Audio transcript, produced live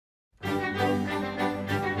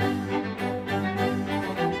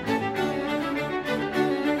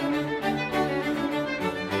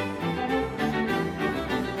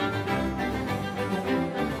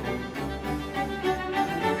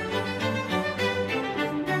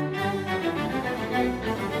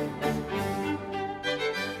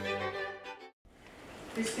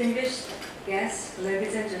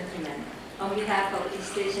on behalf of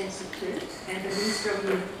East Asia Institute and the Minister of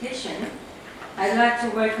Unification, I'd like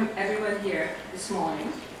to welcome everyone here this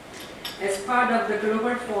morning. As part of the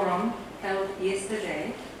Global Forum held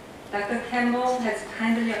yesterday, Dr. Campbell has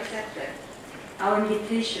kindly accepted our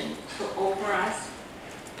invitation to offer us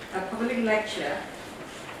a public lecture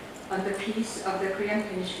on the peace of the Korean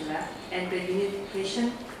Peninsula and the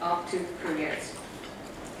unification of two Koreas.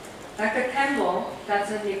 Dr. Campbell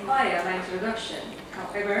doesn't require my introduction.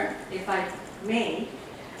 However, if I may,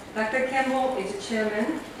 Dr. Campbell is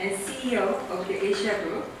chairman and CEO of the Asia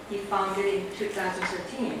Group he founded in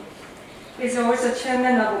 2013. He is also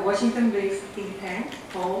chairman of a Washington-based think tank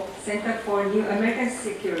called Center for New American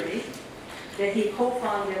Security that he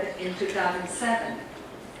co-founded in 2007.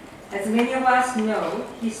 As many of us know,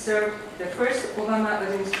 he served the first Obama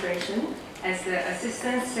administration as the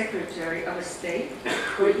Assistant Secretary of State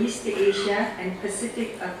for East Asia and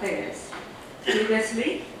Pacific Affairs.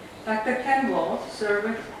 Previously, Dr. Campbell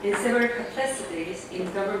served in several capacities in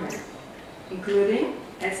government, including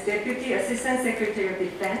as Deputy Assistant Secretary of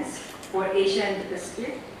Defense for Asia and the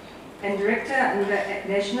Pacific and Director on the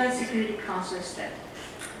National Security Council staff.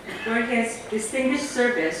 For his distinguished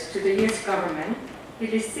service to the U.S. government, he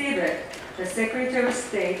received the Secretary of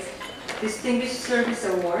State's Distinguished Service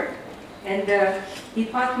Award and the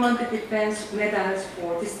Department of Defense Medals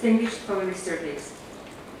for Distinguished Public Service.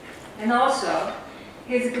 And also,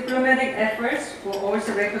 his diplomatic efforts were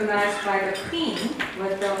also recognized by the Queen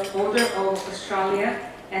with the Order of Australia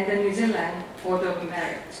and the New Zealand Order of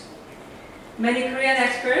Merit. Many Korean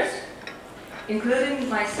experts, including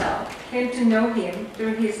myself, came to know him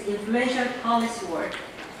through his influential policy work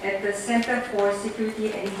at the Center for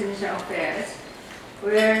Security and International Affairs,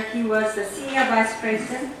 where he was the Senior Vice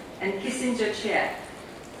President and Kissinger Chair.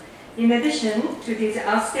 In addition to his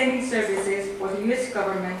outstanding services for the U.S.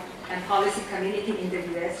 government and policy community in the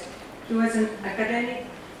U.S., he was an academic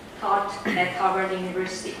taught at Harvard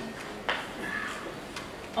University.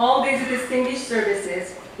 All these distinguished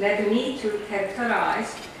services led me to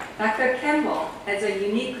characterize Dr. Campbell as a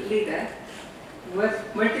unique leader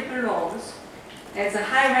with multiple roles as a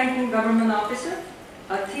high-ranking government officer,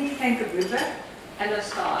 a think tank builder, and a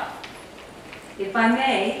scholar. If I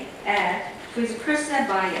may add to his personal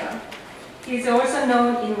bio, he is also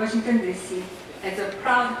known in Washington, D.C. as a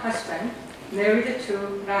proud husband, married to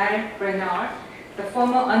Lyle Bernard, the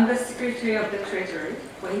former Undersecretary of the Treasury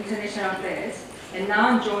for International Affairs, and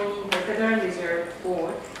now joining the Federal Reserve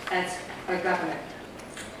Board as a governor.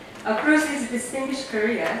 Across his distinguished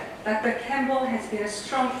career, Dr. Campbell has been a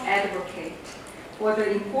strong advocate for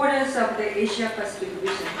the importance of the Asia-Pacific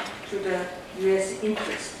region to the U.S.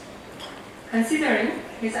 interest. Considering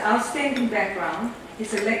his outstanding background,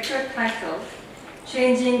 his lecture titled,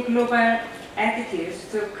 Changing Global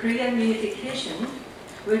Attitudes to Korean Unification,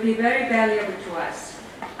 will be very valuable to us.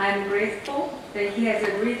 I'm grateful that he has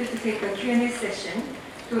agreed to take the Q&A session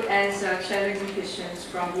to answer challenging questions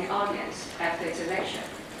from the audience after his lecture.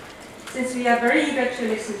 Since we are very eager to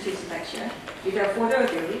listen to his lecture, without further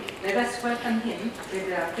ado, let us welcome him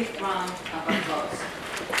with a big round of applause.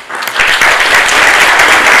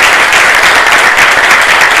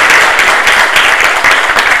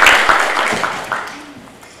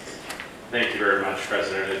 Thank you very much,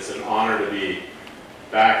 President. It's an honor to be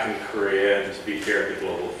back in Korea and to be here at the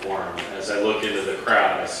Global Forum. As I look into the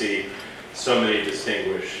crowd, I see so many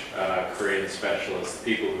distinguished Korean specialists,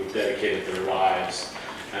 people who've dedicated their lives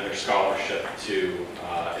and their scholarship to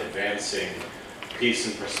advancing peace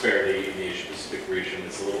and prosperity in the Asia-Pacific region.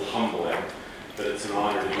 It's a little humbling, but it's an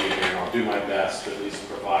honor to be here, and I'll do my best to at least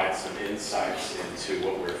provide some insights into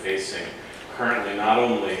what we're facing currently, not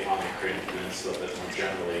only on the Korean Peninsula, but more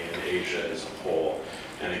generally in Asia as a whole.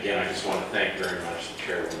 And again, I just want to thank very much the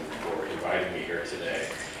Chairwoman for inviting me here today.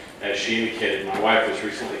 As she indicated, my wife was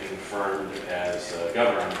recently confirmed as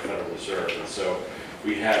governor on the Federal Reserve, and so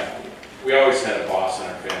we always had a boss in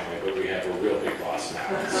our family, but we have a real big boss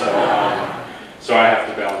now. So I have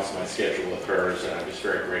to balance my schedule with hers, and I'm just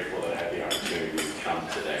very grateful that I had the opportunity to come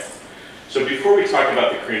today. So before we talk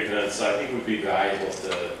about the Korean Peninsula, I think it would be valuable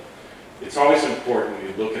to, it's always important when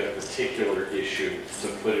you look at a particular issue to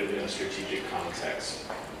put it in a strategic context.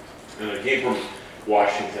 And I came from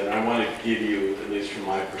Washington. I want to give you, at least from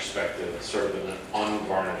my perspective, sort of an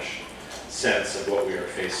unvarnished sense of what we are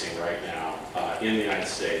facing right now in the United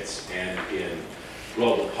States and in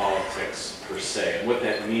global politics per se, and what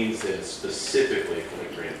that means is specifically for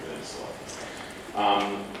the Korean Peninsula.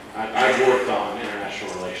 I've worked on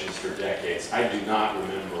international relations for decades. I do not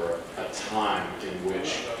remember a time in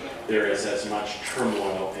which there is as much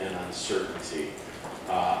turmoil and uncertainty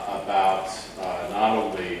about not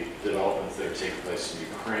only developments that are taking place in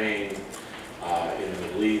Ukraine, in the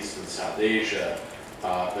Middle East and South Asia,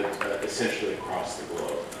 but essentially across the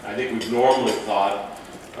globe. I think we've normally thought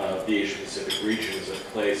of the Asia-Pacific region as a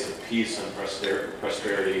place of peace and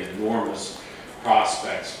prosperity, enormous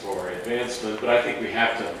prospects for advancement, but I think we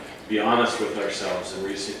have to be honest with ourselves. In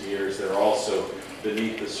recent years, there are also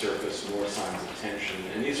beneath the surface more signs of tension,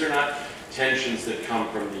 and these are not tensions that come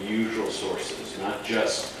from the usual sources, not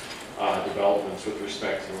just developments with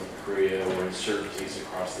respect to North Korea or uncertainties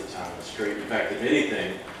across the Taiwan Strait. In fact, if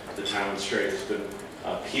anything, the Taiwan Strait has been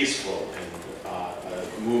peaceful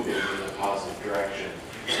and moving in a positive direction.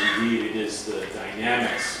 Indeed, it is the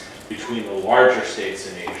dynamics between the larger states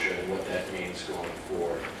in Asia and what that means going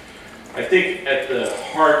forward. I think at the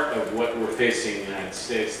heart of what we're facing in the United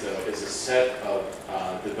States, though, is a set of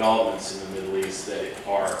developments in the Middle East that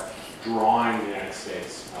are drawing the United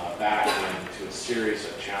States back into a series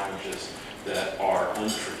of challenges that are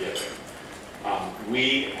unforgiving.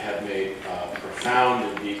 We have made profound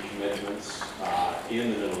and deep commitments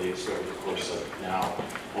in the Middle East over the course of now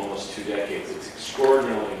almost 2 decades. It's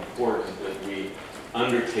extraordinarily important that we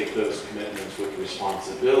undertake those commitments with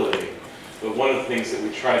responsibility. But one of the things that we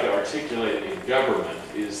try to articulate in government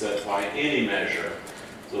is that by any measure,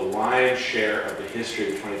 the lion's share of the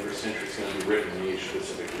history of the 21st century is going to be written in the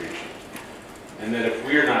Asia-Pacific region. And that if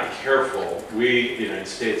we are not careful, we, the United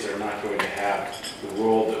States, are not going to have the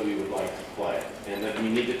role that we would like to play. And that we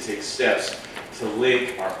need to take steps to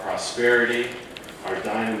link our prosperity, our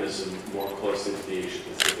dynamism more closely to the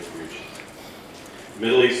Asia-Pacific region. The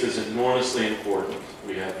Middle East is enormously important.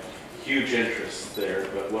 We have huge interests there,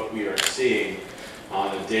 but what we are seeing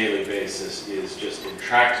on a daily basis is just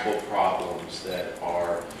intractable problems that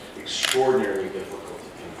are extraordinarily difficult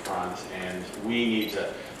to confront, and we need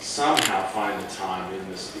to somehow find the time in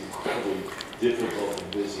this incredibly difficult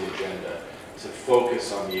and busy agenda to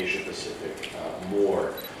focus on the Asia-Pacific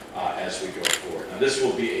more as we go forward. Now, this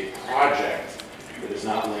will be a project that is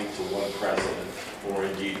not linked to one president or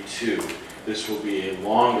indeed 2. This will be a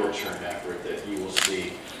longer-term effort that you will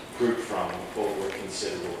see fruit from over a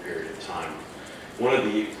considerable period of time. One of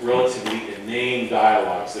the relatively inane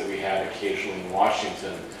dialogues that we had occasionally in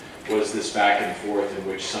Washington was this back and forth in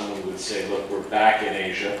which someone would say, look, we're back in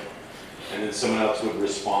Asia, and then someone else would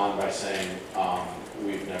respond by saying,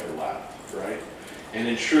 we've never left, right? And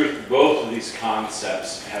in truth, both of these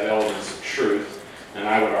concepts have elements of truth, and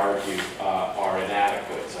I would argue are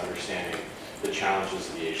inadequate to understanding the challenges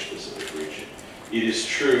of the Asia-Pacific region. It is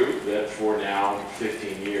true that for now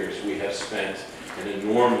 15 years we have spent an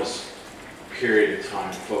enormous period of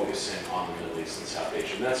time focusing on the Middle East and South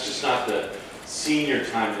Asia. And that's just not the senior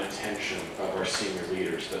time and attention of our senior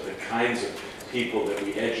leaders, but the kinds of people that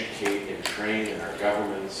we educate and train in our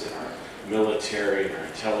governments, in our military, in our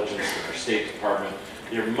intelligence, in our State Department.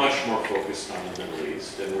 They're much more focused on the Middle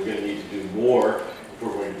East, and we're going to need to do more if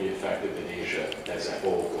we're going to be effective in Asia as a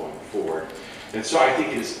whole going forward. And so I think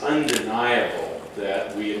it is undeniable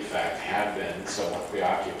that we, in fact, have been somewhat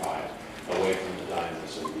preoccupied away from the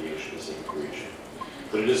dynamism of the Asia-Pacific region.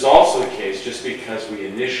 But it is also the case, just because we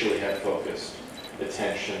initially had focused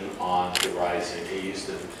attention on the rising East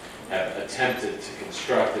and have attempted to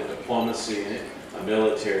construct a diplomacy, a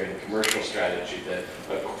military and commercial strategy that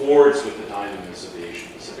accords with the dynamism of the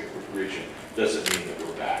Asia-Pacific region, doesn't mean that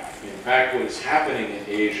we're back. In fact, what is happening in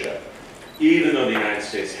Asia, even though the United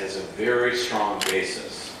States has a very strong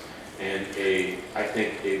basis and I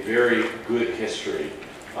think a very good history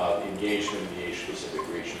of engagement in the Asia-Pacific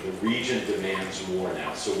region, the region demands more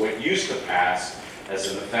now. So what used to pass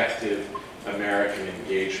as an effective American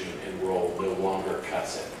engagement and role no longer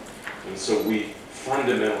cuts it. And so we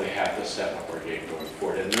fundamentally have to step up our game going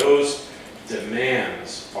forward. And those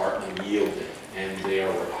demands are unyielding, and they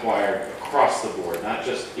are required across the board, not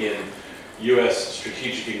just in U.S.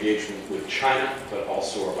 strategic engagement with China, but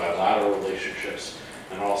also our bilateral relationships,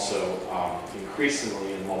 and also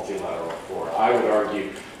increasingly in multilateral fora. I would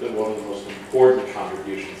argue that one of the most important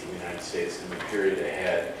contributions of the United States in the period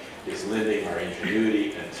ahead is lending our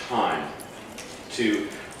ingenuity and time to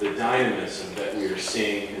the dynamism that we are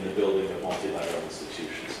seeing in the building of multilateral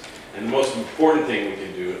institutions. And the most important thing we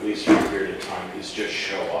can do, at least for a period of time, is just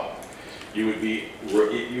show up. You would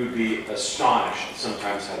be astonished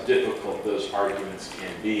sometimes how difficult those arguments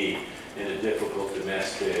can be in a difficult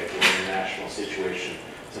domestic or international situation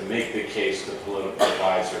to make the case to political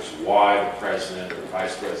advisors why the president or the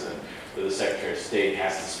vice president or the secretary of state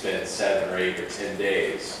has to spend 7 or 8 or 10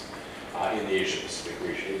 days in the Asia-Pacific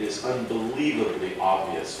region. It is unbelievably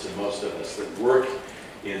obvious to most of us that work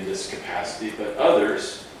in this capacity, but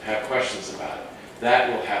others have questions about it.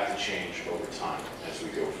 That will have to change over time as we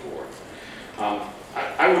go forward.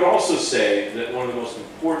 I would also say that one of the most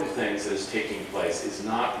important things that is taking place is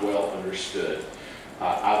not well understood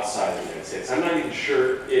outside of the United States. I'm not even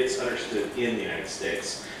sure it's understood in the United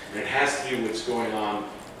States. And it has to do with what's going on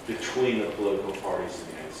between the political parties in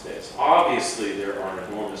the United States. Obviously, there are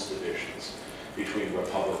enormous divisions between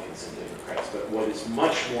Republicans and Democrats, but what is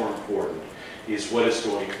much more important is what is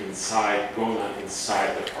going on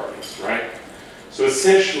inside the parties, right? So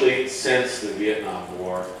essentially, since the Vietnam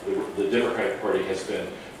War, the Democratic Party has been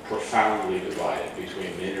profoundly divided between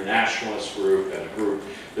an internationalist group and a group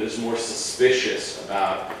that is more suspicious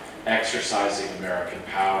about exercising American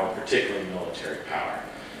power, particularly military power.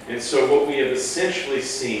 And so what we have essentially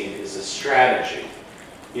seen is a strategy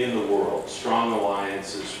in the world, strong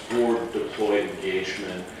alliances, forward deployed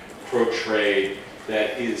engagement, pro-trade,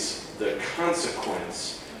 that is the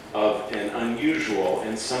consequence of an unusual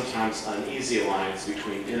and sometimes uneasy alliance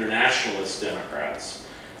between internationalist Democrats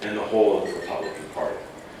and the whole of the Republican Party.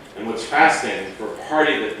 And what's fascinating, for a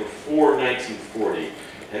party that before 1940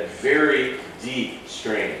 had very deep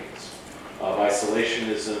strains of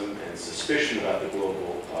isolationism and suspicion about the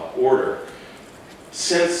global order,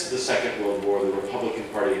 since the Second World War, the Republican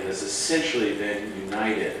Party has essentially been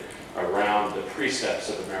united around the precepts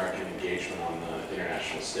of American engagement on the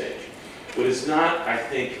international stage. What is not, I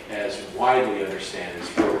think, as widely understood is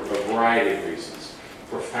for a variety of reasons.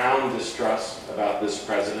 Profound distrust about this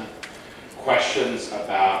president, questions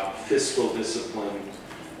about fiscal discipline,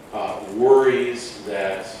 worries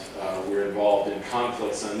that we're involved in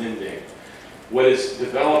conflicts unending. What is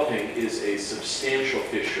developing is a substantial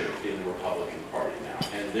fissure in the Republican Party now.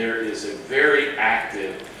 And there is a very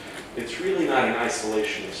active, it's really not an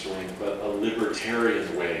isolationist wing, but a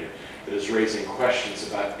libertarian wing that is raising questions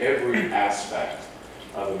about every aspect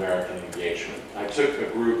of American engagement. I took a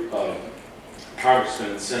group of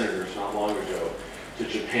congressmen and senators not long ago to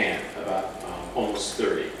Japan, about almost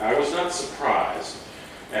 30. I was not surprised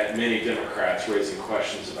at many Democrats raising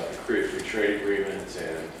questions about the Korea Free Trade Agreement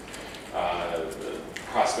and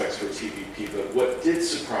prospects for TPP, but what did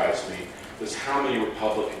surprise me was how many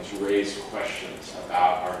Republicans raised questions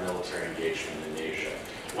about our military engagement in Asia.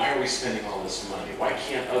 Why are we spending all this money? Why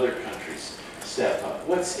can't other countries step up?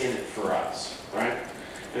 What's in it for us, right?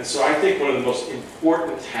 And so I think one of the most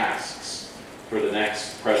important tasks for the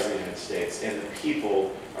next President of the United States and the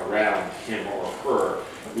people around him or her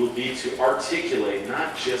will be to articulate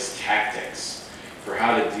not just tactics for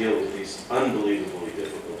how to deal with these unbelievably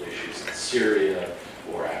difficult issues in Syria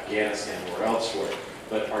or Afghanistan or elsewhere,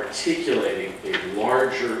 but articulating a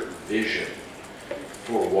larger vision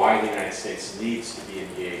for why the United States needs to be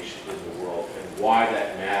engaged in the world and why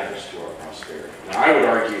that matters to our prosperity. Now, I would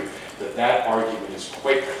argue that that argument is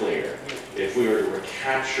quite clear if we were to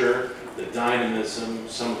recapture the dynamism,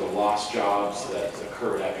 some of the lost jobs that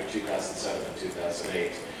occurred after 2007 and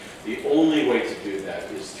 2008. The only way to do that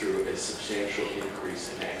is through a substantial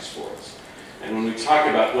increase in exports. And when we talk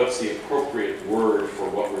about what's the appropriate word for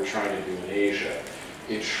what we're trying to do in Asia,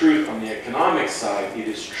 in truth, on the economic side, it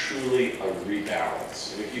is truly a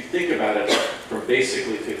rebalance. And if you think about it from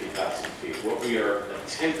basically 50,000 feet, what we are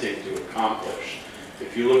attempting to accomplish,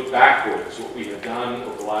 if you look backwards, what we have done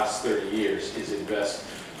over the last 30 years is invest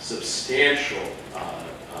substantial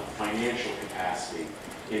financial capacity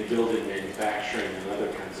in building manufacturing and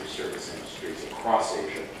other kinds of service industries across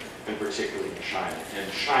Asia, and particularly in China.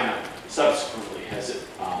 And China subsequently has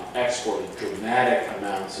exported dramatic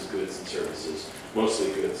amounts of goods and services,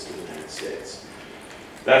 mostly goods, to the United States.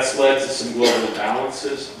 That's led to some global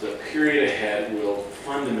imbalances. The period ahead will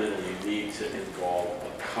fundamentally need to involve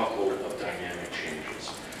a couple of dynamic changes.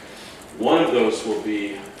 One of those will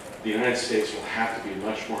be the United States will have to be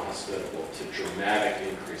much more hospitable to dramatic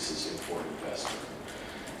increases in foreign investment.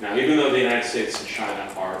 Now, even though the United States and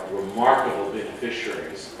China are remarkable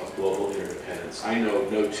beneficiaries of global interdependence, I know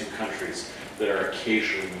no two countries that are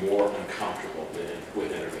occasionally more uncomfortable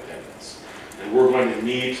with interdependence. And we're going to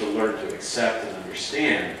need to learn to accept and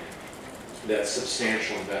understand that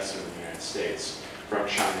substantial investment in the United States from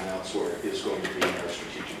China and elsewhere is going to be in our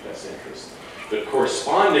strategic best interest. But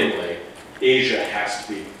correspondingly, Asia has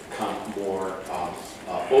to become more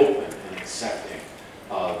open and accepting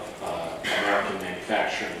of American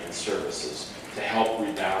manufacturing and services to help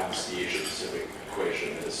rebalance the Asia-Pacific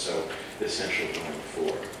equation that is so essential going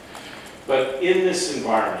forward. But in this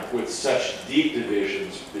environment, with such deep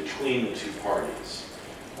divisions between the two parties,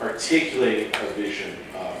 articulating a vision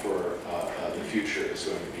for the future is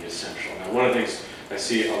going to be essential. Now, one of the things I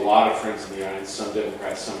see a lot of friends in the audience, some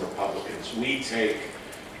Democrats, some Republicans, we take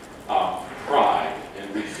pride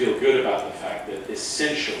and we feel good about the fact that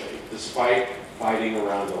essentially, despite fighting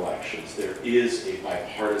around elections, there is a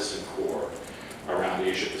bipartisan core around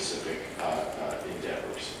Asia-Pacific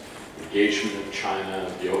endeavors. Engagement of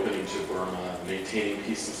China, the opening to Burma, maintaining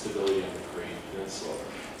peace and stability on the Korean Peninsula.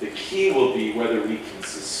 The key will be whether we can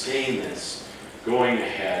sustain this going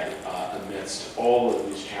ahead amidst all of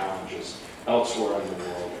these challenges elsewhere in the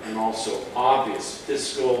world, and also obvious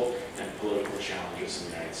fiscal and political challenges in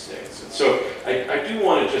the United States. And so I do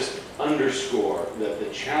want to just underscore that the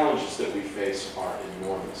challenges that we face are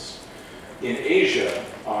enormous. In Asia,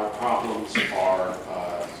 our problems are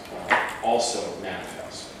also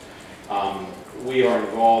manifest. We are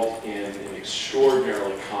involved in an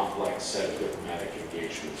extraordinarily complex set of diplomatic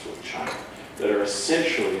engagements with China that are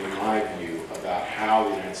essentially, in my view, about how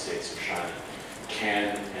the United States and China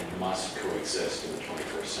can and must coexist in the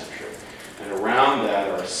 21st century. And around that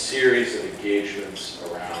are a series of engagements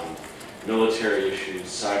around military issues,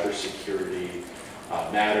 cybersecurity,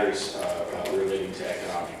 matters relating to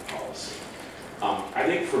economic policy. I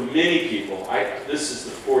think for many people, this is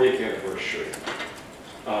the 40th anniversary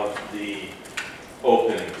of the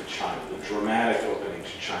opening to China, the dramatic opening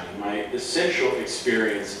to China. My essential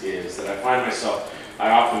experience is that I find myself,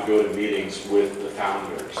 I often go to meetings with the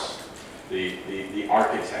founders, the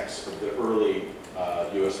architects of the early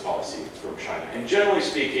U.S. policy from China. And generally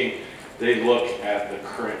speaking, they look at the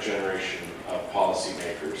current generation of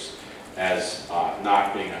policymakers as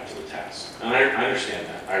not being up to the task. And I understand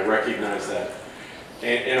that. I recognize that.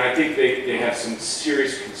 And I think they have some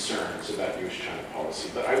serious concerns about U.S.-China policy.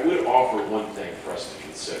 But I would offer one thing for us to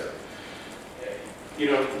consider. You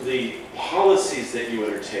know, the policies that you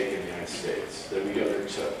undertake in the United States, that we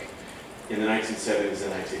undertook in the 1970s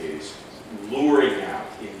and 1980s, luring out,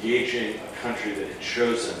 engaging a country that had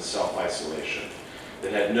chosen self-isolation,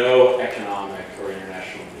 that had no economic or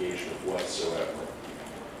international engagement whatsoever.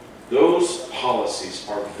 Those policies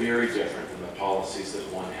are very different than the policies that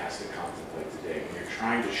one has to contemplate today when you're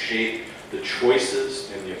trying to shape the choices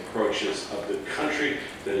and the approaches of the country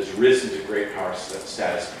that has risen to great power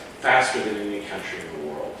status faster than any country in the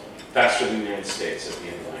world, faster than the United States at the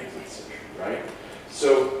end of the 19th century, right?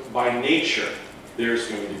 So by nature, there's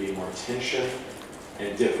going to be more tension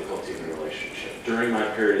and difficulty in the relationship. During my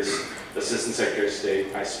period as Assistant Secretary of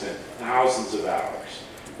State, I spent thousands of hours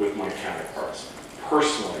with my counterparts.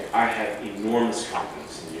 Personally, I have enormous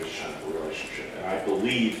confidence in the U.S.-China relationship, and I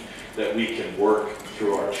believe that we can work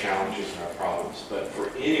through our challenges and our problems. But for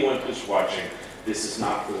anyone who's watching, this is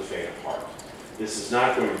not for the faint of heart. This is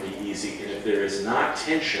not going to be easy, and if there is not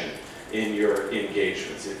tension in your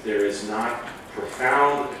engagements, if there is not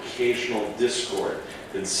profound occasional discord,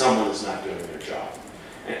 then someone is not doing their job.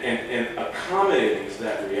 And accommodating to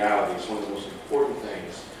that reality is one of the most important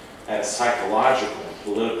things at a psychological and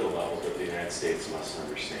political level that the United States must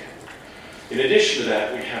understand. In addition to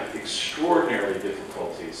that, we have extraordinary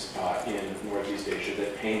difficulties in Northeast Asia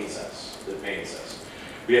that pains us.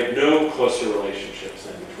 We have no closer relationships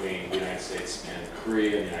than between the United States and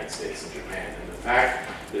Korea and the United States and Japan. And the fact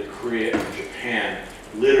that Korea and Japan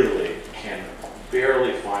literally can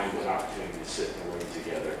barely find an opportunity to sit in a room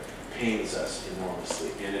together pains us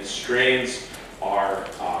enormously. And it strains our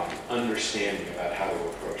understanding about how to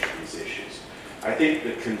approach these issues. I think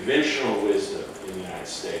the conventional wisdom in the United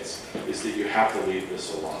States is that you have to leave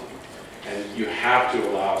this alone. And you have to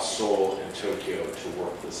allow Seoul and Tokyo to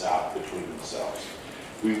work this out between themselves.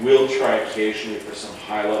 We will try occasionally for some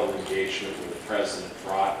high-level engagement with the President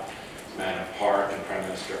brought Madam Park and Prime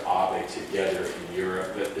Minister Abe together in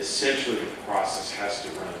Europe, but essentially the process has to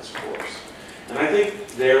run its course. And I think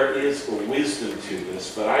there is a wisdom to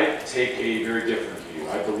this, but I take a very different view.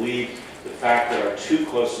 I believe the fact that our two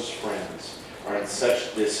closest friends are in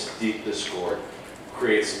such this deep discord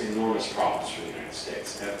creates enormous problems for the United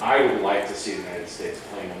States. And I would like to see the United States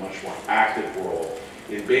playing a much more active role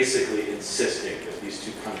in basically insisting that these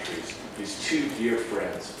two countries, these two dear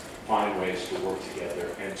friends, find ways to work together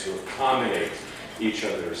and to accommodate each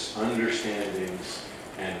other's understandings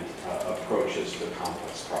and approaches to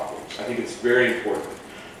complex problems. I think it's very important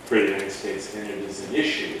for the United States, and it is an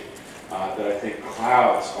issue that I think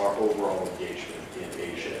clouds our overall engagement in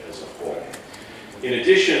Asia as a whole. In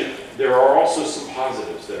addition, there are also some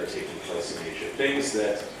positives that are taking place in Asia, things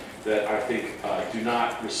that I think do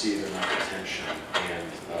not receive enough attention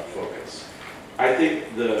and focus. I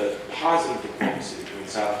think the positive diplomacy between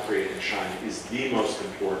South Korea and China is the most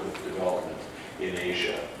important development in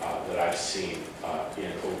Asia that I've seen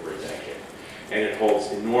in over a decade. And it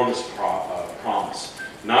holds enormous promise,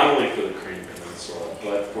 not only for the Korean Peninsula,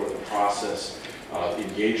 but for the process of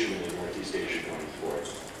engagement in Northeast Asia going forward.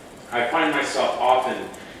 I find myself often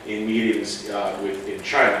in meetings in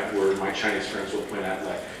China where my Chinese friends will point out,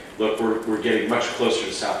 like, look, we're getting much closer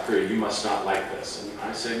to South Korea, you must not like this. And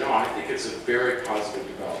I say, no, I think it's a very positive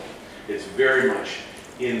development. It's very much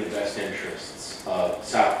in the best interests of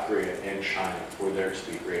South Korea and China for there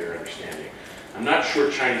to be greater understanding. I'm not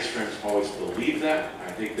sure Chinese friends always believe that.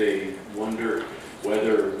 I think they wonder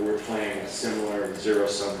whether we're playing a similar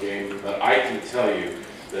zero-sum game, but I can tell you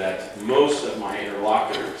that most of my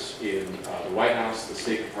interlocutors in the White House, the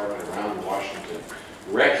State Department, around Washington,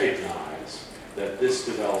 recognize that this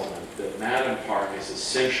development that Madam Park has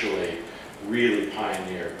essentially really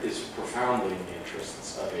pioneered is profoundly in the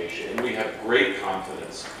interests of Asia. And we have great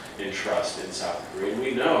confidence and trust in South Korea. And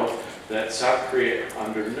we know that South Korea,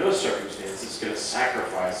 under no circumstances, is going to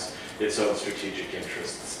sacrifice its own strategic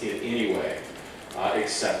interests in any way,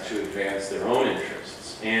 except to advance their own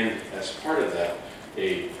interests. And as part of that,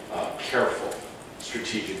 a careful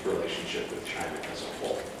strategic relationship with China as a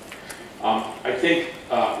whole. I think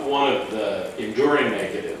one of the enduring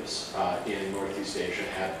negatives in Northeast Asia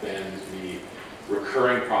have been the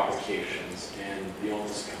recurring provocations and the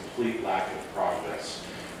almost complete lack of progress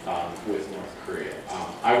with North Korea.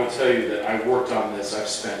 I will tell you that I worked on this. I've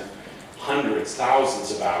spent hundreds,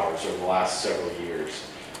 thousands of hours over the last several years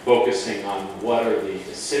focusing on what are the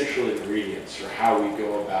essential ingredients for how we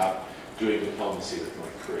go about doing diplomacy with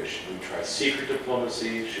North Korea. Should we try secret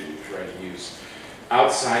diplomacy? Should we try to use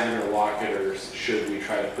outside interlocutors? Should we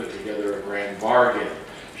try to put together a grand bargain?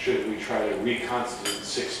 Should we try to reconstitute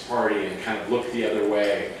Sixth Party and kind of look the other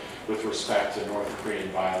way with respect to North Korean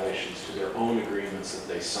violations to their own agreements that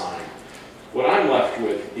they signed? What I'm left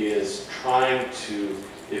with is trying to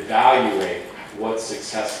evaluate what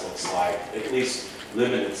success looks like, at least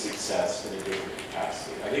limited success in a different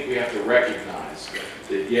capacity. I think we have to recognize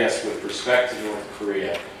that, yes, with respect to North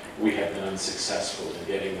Korea, we have been unsuccessful in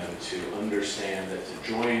getting them to understand that to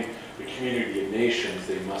join the community of nations,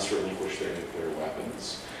 they must relinquish their nuclear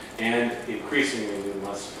weapons. And increasingly, we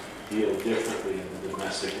must deal differently in the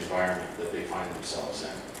domestic environment that they find themselves in.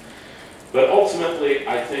 But ultimately,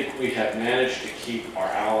 I think we have managed to keep our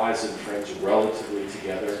allies and friends relatively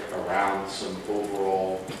together around some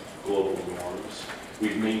overall global norms.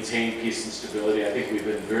 We've maintained peace and stability. I think we've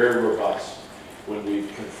been very robust when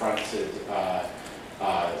we've confronted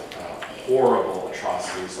horrible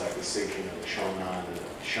atrocities like the sinking of the Chonan and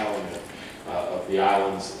the shelling of the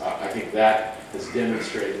islands. I think that has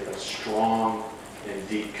demonstrated a strong and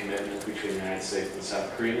deep commitment between the United States and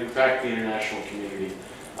South Korea, and in fact the international community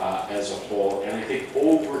as a whole. And I think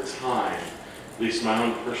over time, at least my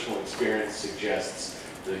own personal experience suggests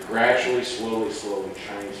that gradually, slowly,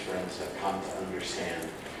 Chinese friends have come to understand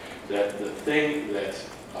that the thing that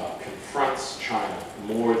confronts China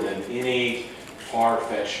more than any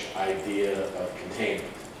far-fetched idea of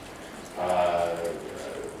containment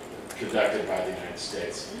conducted by the United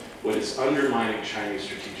States, what is undermining Chinese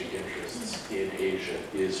strategic interests in Asia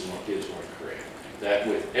is North Korea. That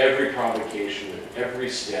with every provocation, with every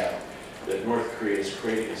step, that North Korea is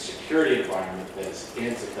creating a security environment that is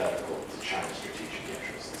antithetical to China's strategic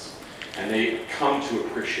interests. And they come to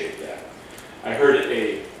appreciate that. I heard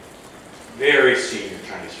a very senior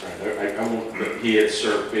Chinese friend, he had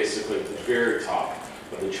served basically at the very top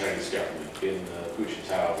of the Chinese government in the Wu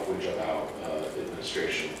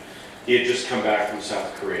administration. He had just come back from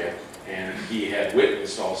South Korea, and he had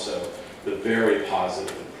witnessed also the very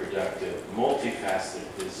positive and productive, multifaceted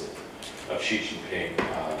visit of Xi Jinping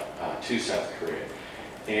to South Korea.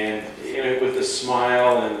 And with a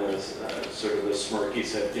smile and sort of a smirk, he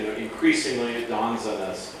said, increasingly it dawns on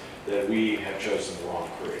us that we have chosen the wrong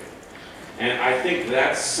Korea. And I think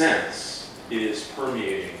that sense is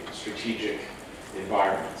permeating strategic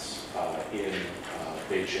environments in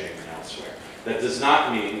Beijing and elsewhere. That does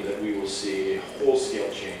not mean that we will see a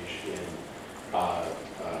whole-scale change in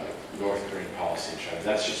North Korean policy in China.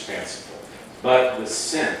 That's just fanciful. But the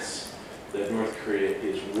sense that North Korea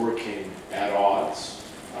is working at odds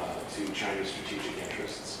to Chinese strategic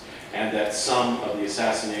interests, and that some of the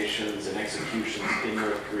assassinations and executions in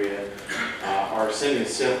North Korea are sending a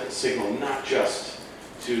signal not just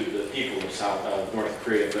to the people of North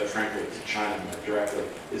Korea, but frankly to China more directly,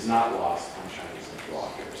 is not lost on Chinese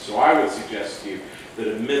interlocutors. So I would suggest to you that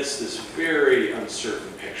amidst this very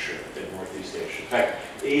uncertain picture in Northeast Asia, in fact,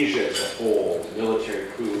 Asia as a whole, military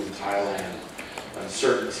coup in Thailand,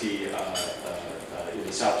 uncertainty in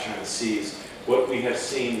the South China Seas, what we have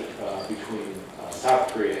seen between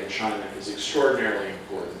South Korea and China is extraordinarily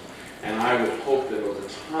important. And I would hope that over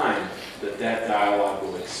time that dialogue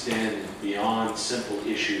will extend beyond simple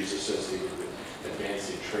issues associated with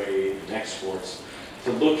advancing trade and exports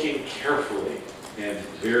to looking carefully and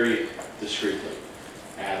very discreetly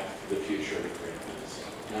at the future of the Korean Peninsula.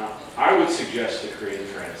 Now, I would suggest to Korean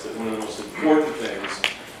friends that one of the most important things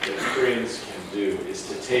that Koreans can do is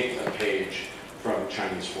to take a page from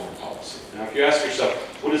Chinese foreign policy. Now, if you ask yourself,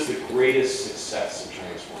 what is the greatest success of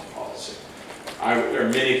Chinese foreign policy? There are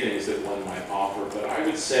many things that one might offer, but I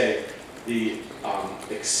would say the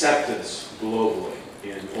acceptance globally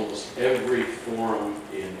in almost every forum,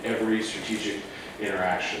 in every strategic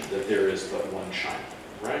interaction, that there is but one China,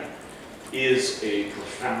 right, is a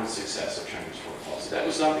profound success of Chinese foreign policy. That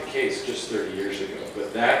was not the case just 30 years ago,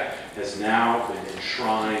 but that has now been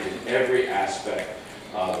enshrined in every aspect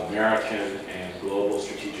of American and global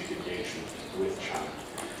strategic engagement with China.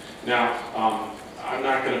 Now, I'm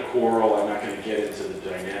not going to quarrel, I'm not going to get into the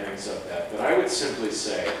dynamics of that, but I would simply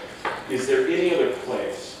say, is there any other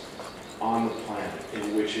place on the planet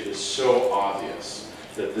in which it is so obvious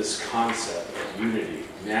that this concept of unity,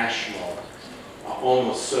 national,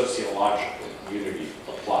 almost sociological unity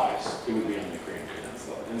applies? It would be on the Korean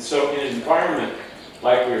Peninsula. And so in an environment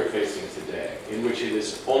like we are facing today, in which it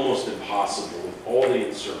is almost impossible with all the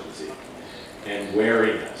uncertainty and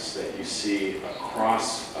wariness that you see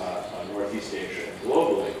across Northeast Asia and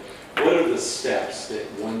globally, what are the steps that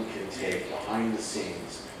one can take behind the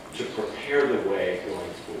scenes to prepare the way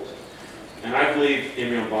going forward? And I believe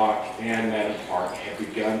Im Young-bak and Madam Park have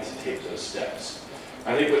begun to take those steps.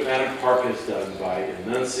 I think what Madam Park has done by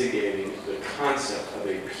enunciating the concept of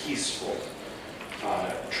a peaceful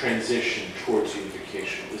transition towards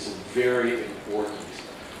unification is a very important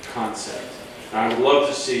concept. I would love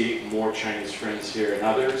to see more Chinese friends here and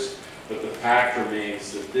others, but the fact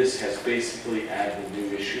remains that this has basically added a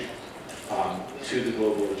new issue to the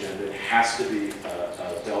global agenda. It has to be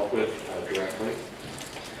dealt with directly.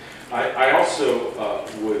 I also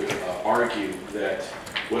would argue that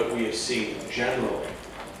what we have seen generally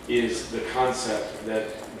is the concept that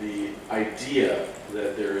the idea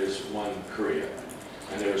that there is one Korea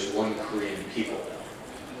and there is one Korean people,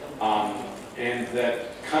 and that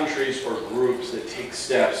countries or groups that take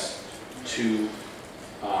steps to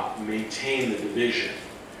maintain the division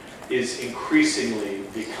is increasingly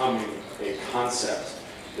becoming a concept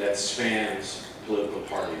that spans political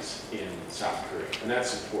parties in South Korea, and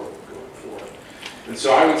that's important going forward. And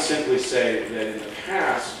so I would simply say that in the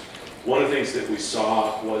past, one of the things that we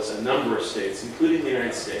saw was a number of states, including the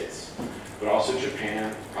United States, but also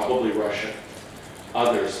Japan, probably Russia,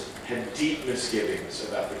 others, had deep misgivings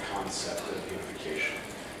about the concept of unification.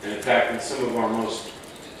 And in fact, in some of our most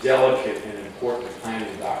delicate and important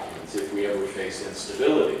planning documents, if we ever face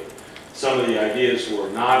instability, some of the ideas were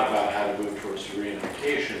not about how to move towards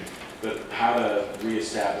reunification, but how to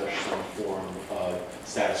reestablish some form of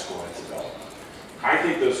status quo ante bellum. I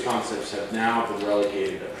think those concepts have now been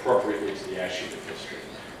relegated appropriately to the ash heap of history.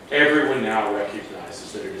 Everyone now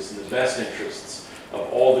recognizes that it is in the best interests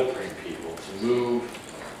of all the Korean people to move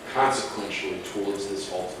consequentially towards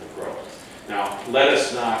this ultimate growth. Now, let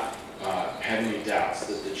us not have any doubts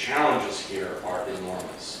that the challenges here are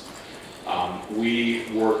enormous. We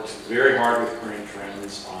worked very hard with Korean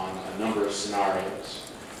friends on a number of scenarios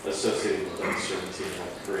associated with uncertainty in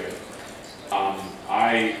North Korea.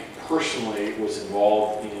 I personally was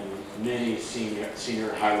involved in many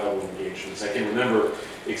senior high-level engagements. I can remember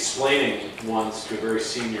explaining once to a very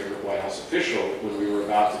senior White House official when we were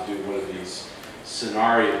about to do one of these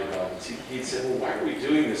scenario developments. He'd said, well, why are we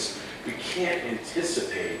doing this? We can't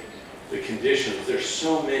anticipate the conditions. There's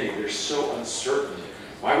so many. They're so uncertain.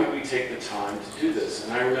 Why would we take the time to do this?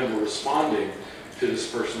 And I remember responding to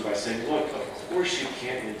this person by saying, look, of course you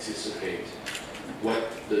can't anticipate what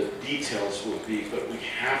the details will be, but we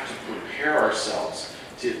have to prepare ourselves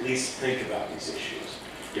to at least think about these issues.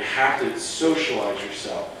 You have to socialize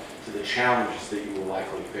yourself to the challenges that you will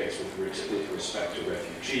likely face with respect to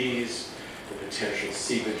refugees, the potential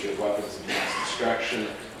seepage of weapons of mass destruction,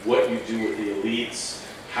 what you do with the elites,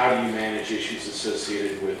 how do you manage issues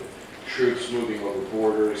associated with troops moving over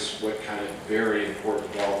borders, what kind of very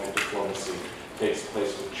important development diplomacy takes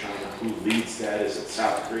place with China, who leads that, is it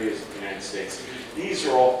South Korea, is it the United States? These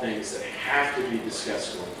are all things that have to be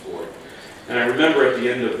discussed going forward. And I remember at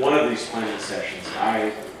the end of one of these planning sessions,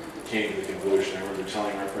 I came to the conclusion, I remember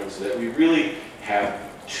telling our friends that we really have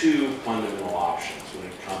two fundamental options when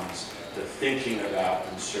it comes to thinking about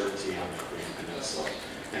uncertainty on the Korean Peninsula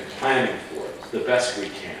and planning for it the best we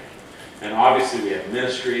can. And obviously we have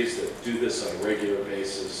ministries that do this on a regular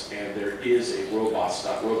basis, and there is a robust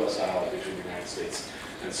dialogue between the United States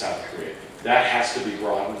and South Korea. That has to be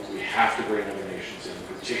broadened. We have to bring other nations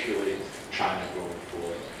in, particularly China going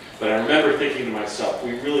forward. But I remember thinking to myself,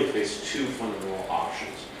 we really face two fundamental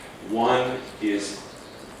options. One is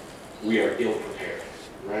we are ill-prepared,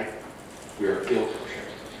 right? We are ill-prepared.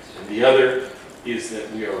 And the other is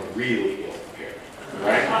that we are really ill prepared,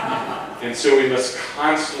 right? And so we must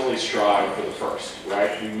constantly strive for the first,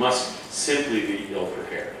 right? We must simply be ill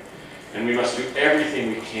prepared. And we must do everything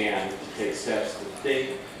we can to take steps to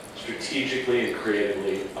think strategically and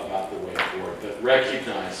creatively about the way forward, but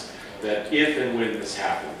recognize that if and when this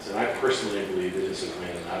happens, and I personally believe it is a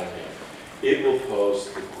when, not an if, it will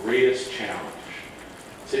pose the greatest challenge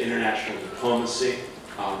to international diplomacy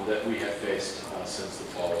that we have faced since the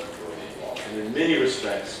fall of the Berlin Wall. And in many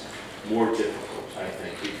respects, more difficult, I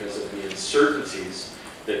think, because of the uncertainties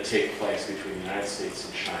that take place between the United States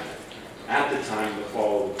and China. At the time of the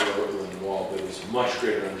fall of the Berlin Wall, there was much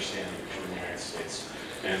greater understanding between the United States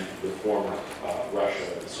and the former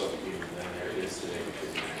Russia and the Soviet Union than there is today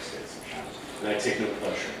between the United States and China. And I take no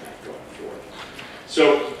pleasure in that going forward.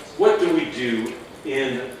 So what do we do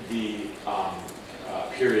in the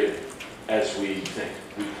period as we think?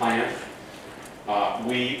 We plan.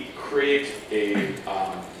 We create a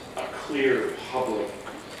clear public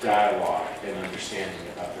dialogue and understanding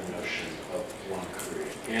about the notion of one Korea,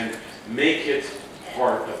 and make it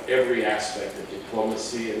part of every aspect of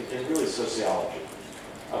diplomacy and really sociology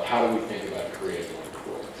of how do we think about Korea going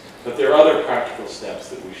forward. But there are other practical steps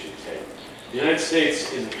that we should take. The United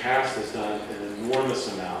States in the past has done an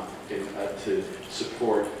enormous amount to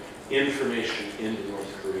support information into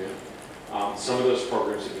North Korea. Some of those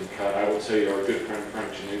programs have been cut. I will tell you, our good friend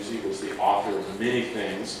Frank Januzzi was the author of many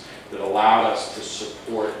things that allowed us to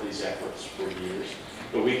support these efforts for years.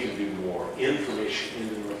 But we can do more. Information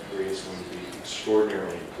into North Korea is going to be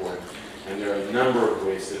extraordinarily important. And there are a number of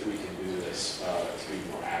ways that we can do this to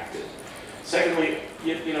be more active. Secondly,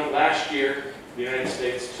 last year, the United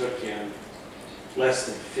States took in less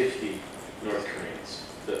than 50 North Koreans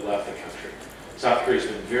that left the country. South Korea has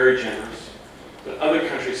been very generous, but other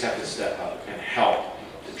countries have to step up and help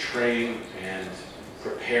to train and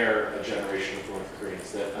prepare a generation of North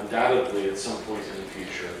Koreans that undoubtedly at some point in the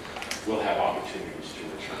future will have opportunities to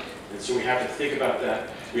return. And so we have to think about that.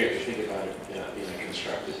 We have to think about it in a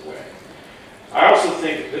constructive way. I also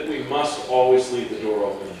think that we must always leave the door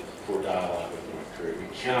open for dialogue with North Korea.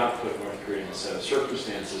 We cannot put North Korea in a set of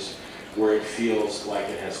circumstances where it feels like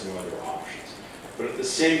it has no other options. But at the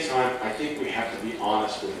same time, I think we have to be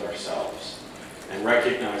honest with ourselves and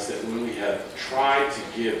recognize that when we have tried to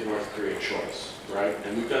give North Korea choice, right,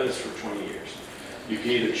 and we've done this for 20 years, you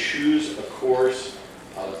can either choose a course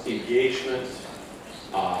of engagement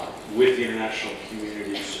with the international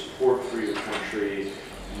community, support for your country,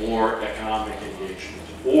 more economic engagement,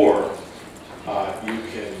 or you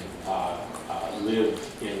can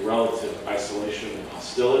live in relative isolation and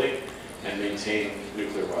hostility and maintain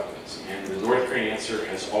nuclear weapons. And the North Korean answer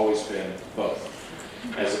has always been both,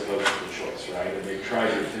 as opposed to the choice, right? And they've tried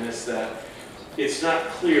to finish that. It's not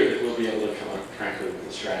clear that we'll be able to come up, frankly, with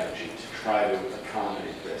a strategy to try to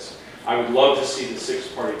accommodate this. I would love to see the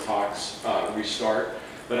six-party talks restart,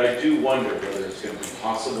 but I do wonder whether it's going to be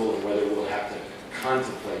possible and whether we'll have to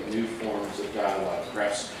contemplate new forms of dialogue,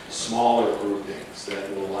 perhaps smaller groupings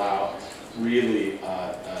that will allow really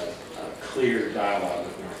a clear dialogue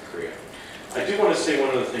with North Korea. I do want to say one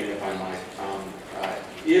other thing, if I might.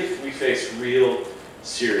 If we face real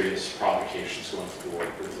serious provocations going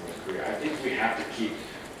forward with North Korea, I think we have to keep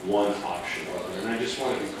one option open. And I just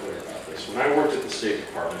want to be clear about this. When I worked at the State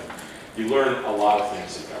Department, you learn a lot of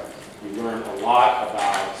things in government. You learn a lot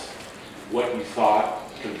about what you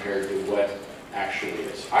thought compared to what actually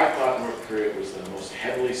is. I thought North Korea was the most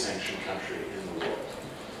heavily sanctioned country in the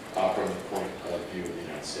world from the point of view of the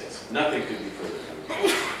United States. Nothing could be further from the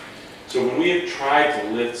truth. So when we have tried to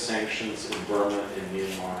lift sanctions in Burma and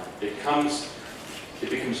Myanmar, it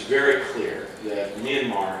becomes very clear that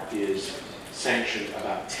Myanmar is sanctioned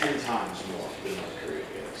about 10 times more than North Korea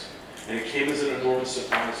is. And it came as an enormous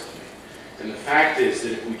surprise to me. And the fact is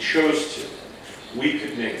that if we chose to, we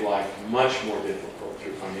could make life much more difficult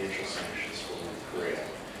through financial sanctions for North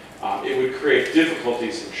Korea. It would create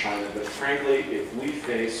difficulties in China, but frankly, if we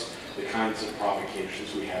face the kinds of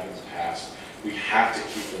provocations we have in the past, we have to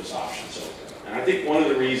keep those options open. And I think one of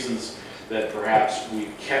the reasons that perhaps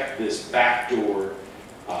we've kept this back door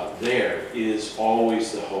there is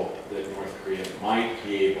always the hope that North Korea might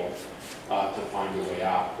be able to find a way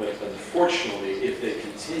out. But unfortunately, if they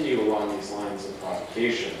continue along these lines of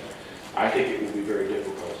provocation, I think it will be very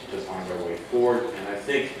difficult to find our way forward. And I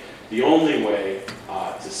think the only way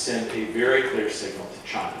to send a very clear signal to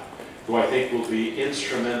China, who I think will be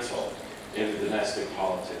instrumental in the domestic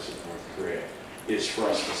politics of North Korea, is for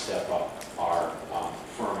us to step up our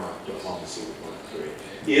firmer diplomacy with North Korea.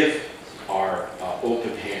 If our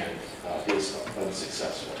open hand is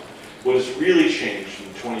unsuccessful. What has really changed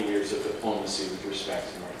in 20 years of diplomacy with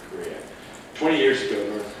respect to North Korea? 20 years ago,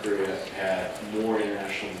 North Korea had more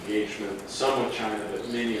international engagement, some with China, but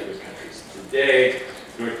many other countries. Today,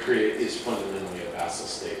 North Korea is fundamentally a vassal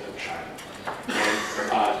state of China.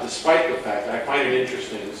 And despite the fact, I find it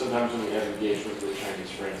interesting that sometimes when we have engagement with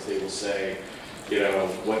Chinese friends, they will say, you know,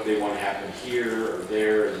 what they want to happen here or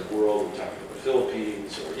there in the world. We talk about the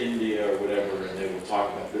Philippines or India or whatever, and they will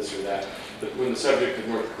talk about this or that. But when the subject of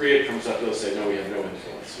North Korea comes up, they'll say, no, we have no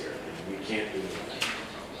influence here, and we can't do anything.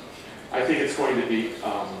 I think it's going to be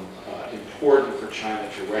important for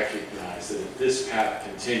China to recognize that if this path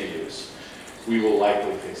continues, we will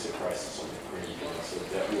likely face a crisis on the Korean Peninsula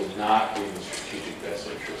that will not be in the strategic best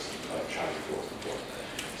interest of China going forward.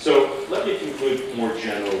 So let me conclude more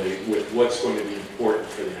generally with what's going to be important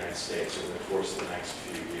for the United States over the course of the next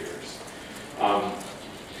few years.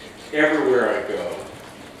 Everywhere I go,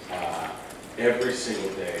 every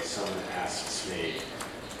single day, someone asks me,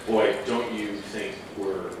 boy, don't you think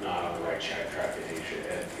we're not on the right track in Asia?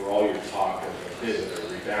 And for all your talk of a pivot or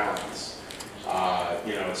rebalance,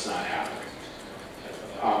 you know, it's not happening.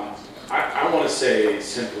 I want to say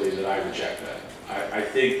simply that I reject that. I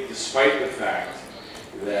think despite the fact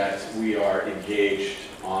that we are engaged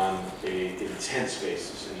on an intense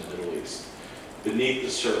basis in the Middle East, beneath the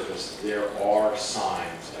surface there are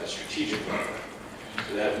signs at a strategic level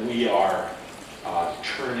that we are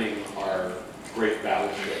turning our great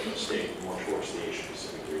battleship of state more towards the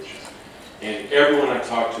Asia-Pacific region. And everyone I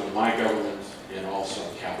talk to in my government and also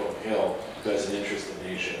on Capitol Hill who has an interest in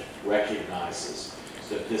Asia recognizes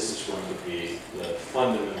that this is going to be the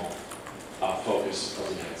fundamental focus of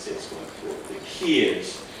the United States going forward. The key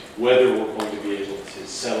is whether we're going to be able to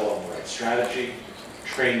settle on the right strategy,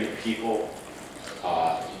 train the people.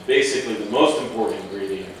 Basically, the most important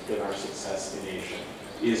ingredient in our success in Asia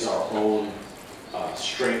is our own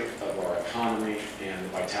strength of our economy and the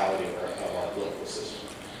vitality of our political system.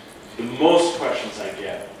 The most questions I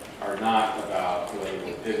get are not about whether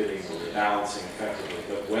we're pivoting or rebalancing effectively,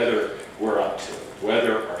 but whether we're up to it,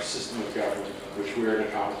 whether our system of government, which we're in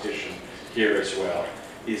a competition here as well,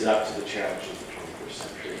 is up to the challenges of the 21st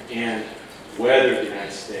century, and whether the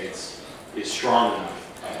United States is strong enough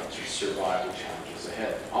to survive the challenges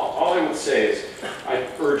ahead. All I would say is I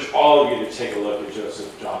urge all of you to take a look at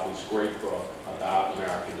Joseph Joffe's great book about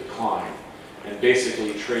American decline, and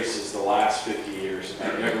basically traces the last 50 years,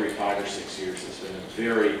 and every 5 or 6 years there's been a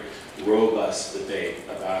very robust debate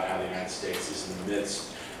about how the United States is in the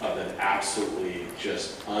midst of an absolutely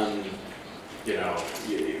just nosedive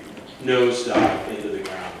into the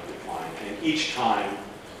ground of decline. And each time,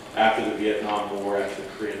 after the Vietnam War, after the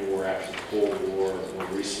Korean War, after the Cold War, more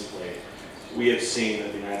recently, we have seen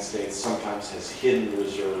that the United States sometimes has hidden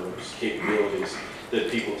reserves, capabilities that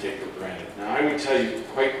people take for granted. Now, I would tell you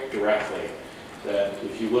quite directly that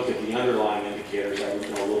if you look at the underlying indicators, I would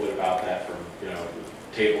know a little bit about that from the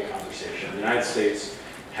table conversation. The United States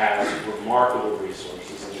has remarkable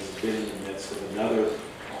resources and has been in the midst of another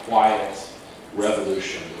quiet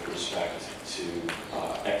revolution with respect to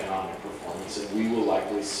economic performance, and we will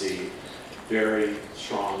likely see very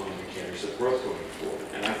strong indicators of growth going forward.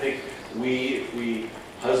 And I think if we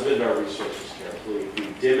husband our resources carefully, if we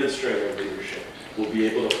demonstrate our leadership, we'll be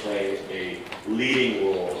able to play a leading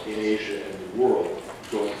role in Asia and the world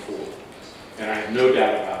going forward. And I have no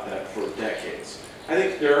doubt about that for decades. I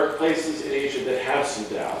think there are places in Asia that have some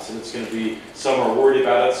doubts, and it's going to be, some are worried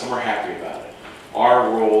about it, some are happy about it. Our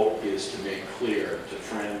role is to make clear to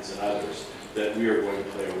friends and others that we are going to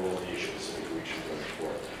play a role in the Asia-Pacific region going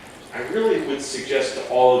forward. I really would suggest to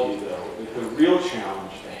all of you, though, that the real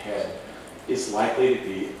challenge ahead is likely to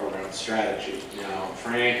be around strategy. Now,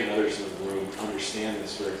 Frank and others in the room understand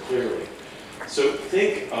this very clearly. So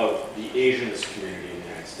think of the Asianist community in the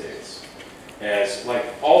United States as, like,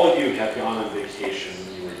 all of you have gone on vacation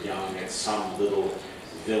when you were young at some little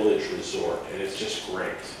village resort, and it's just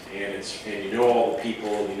great. And you know all the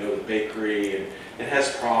people, you know the bakery, and it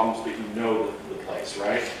has problems, but you know the place,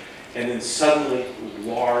 right? And then suddenly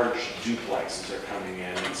large duplexes are coming in,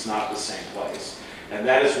 and it's not the same place. And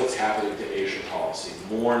that is what's happening to Asia policy.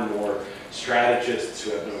 More and more strategists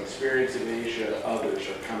who have no experience in Asia, others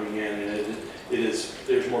are coming in, and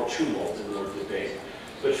there's more tumult and more debate.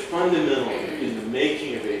 But fundamentally, in the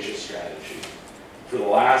making of Asia strategy, for the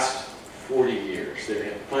last 40 years, there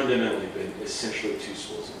have fundamentally been essentially two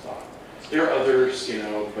schools of thought. There are others,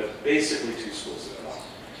 but basically two schools of thought.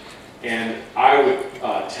 And I would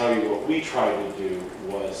tell you what we tried to do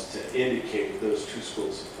was to indicate that those two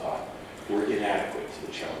schools of thought were inadequate to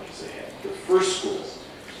the challenges ahead. The first school,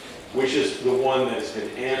 which is the one that has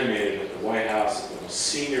been animated at the White House at the most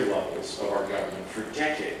senior levels of our government for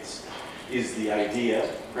decades, is the idea,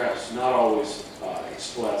 perhaps not always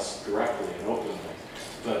expressed directly and openly,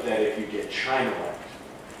 but that if you get China right,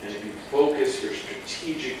 and if you focus your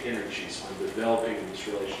strategic energies on developing this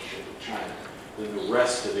relationship with China, then the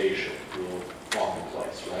rest of Asia will fall in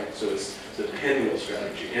place, right? So it's the pinwheel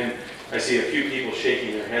strategy. And I see a few people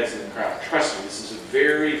shaking their heads in the crowd. Trust me, this is a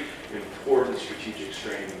very important strategic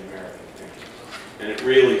strain in American thinking. And it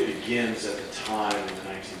really begins at the time in the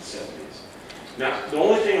 1970s. Now, the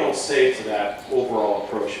only thing I'll say to that overall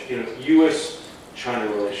approach, U.S.-China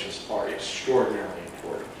relations are extraordinarily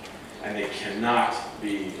important, and they cannot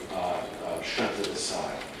be shunted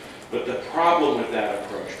aside. But the problem with that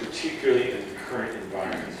approach, particularly in the current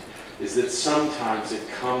environment, is that sometimes it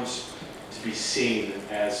comes to be seen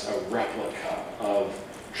as a replica of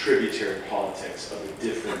tributary politics of a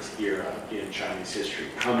different era in Chinese history,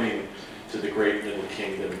 coming to the great Middle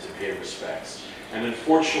Kingdom to pay respects. And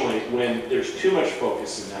unfortunately, when there's too much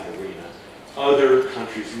focus in that arena, other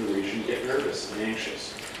countries in the region get nervous and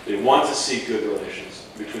anxious. They want to see good relations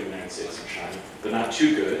between the United States and China, but not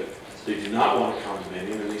too good. They do not want a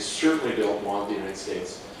condominium, and they certainly don't want the United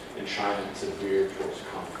States and China to veer towards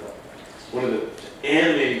conflict. One of the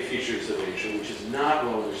animating features of Asia, which is not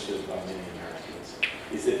well understood by many Americans,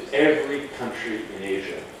 is that every country in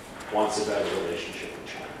Asia wants a better relationship with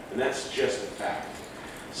China. And that's just a fact.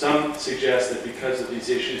 Some suggest that because of these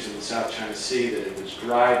issues in the South China Sea, that it was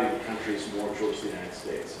driving countries more towards the United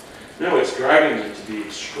States. No, it's driving them to be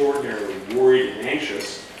extraordinarily worried and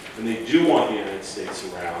anxious, and they do want the United States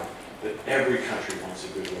around, but every country wants a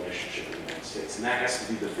good relationship with the United States. And that has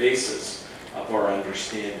to be the basis of our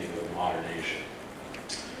understanding of modern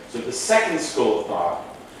Asia. So the second school of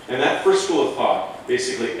thought, and that first school of thought,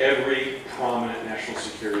 basically every prominent national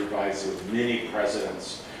security advisor, many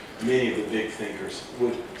presidents, many of the big thinkers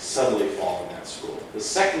would subtly fall in that school. The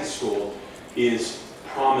second school is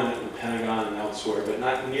prominent in the Pentagon and elsewhere, but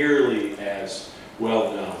not nearly as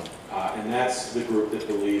well known. And that's the group that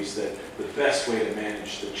believes that the best way to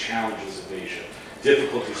manage the challenges of Asia,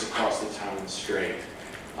 difficulties across the Taiwan Strait,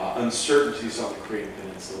 uncertainties on the Korean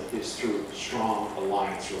Peninsula, is through strong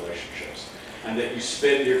alliance relationships. And that you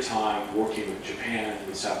spend your time working with Japan,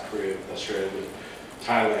 with South Korea, with Australia, with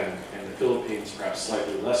Thailand, and the Philippines, perhaps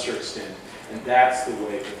slightly lesser extent. And that's the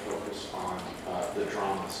way to focus on the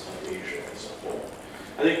dramas of Asia as a whole.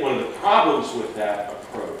 I think one of the problems with that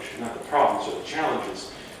approach, not the problems or the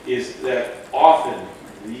challenges, is that often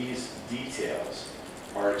these details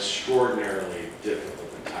are extraordinarily difficult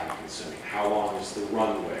and time-consuming. How long is the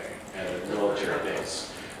runway at a military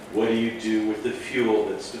base? What do you do with the fuel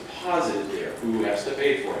that's deposited there? Who has to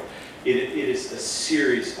pay for it? It is a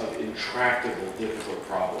series of intractable, difficult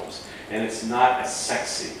problems. And it's not as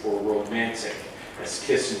sexy or romantic as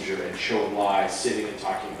Kissinger and Zhou Enlai sitting and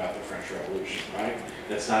talking about the French Revolution, right?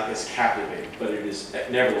 That's not as captivating, but it is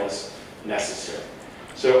nevertheless necessary.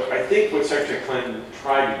 So I think what Secretary Clinton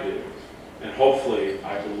tried to do, and hopefully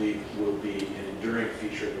I believe will be an enduring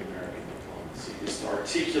feature of American diplomacy, is to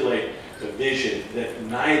articulate a vision that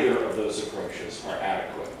neither of those approaches are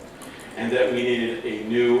adequate, and that we needed a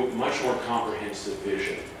new, much more comprehensive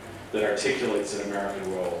vision that articulates an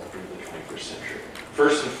American role in the 21st century.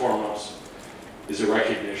 First and foremost is a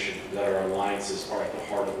recognition that our alliances are at the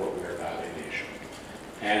heart of what we're about in Asia,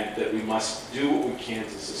 and that we must do what we can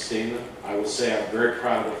to sustain them. I will say I'm very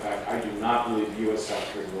proud of the fact I do not believe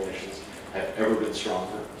U.S.-South Korean relations have ever been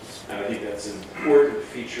stronger, and I think that's an important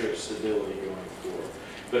feature of stability going forward.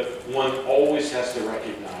 But one always has to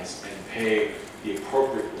recognize and pay the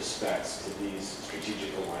appropriate respects to these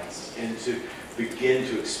strategic alliances and to begin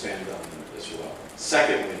to expand on them as well.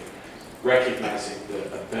 Secondly, recognizing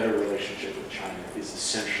that a better relationship with China is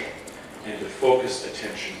essential, and to focus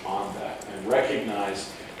attention on that, and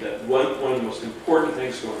recognize that one of the most important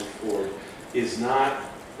things going forward is not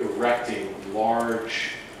erecting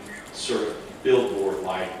large sort of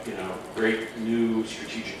billboard-like, great new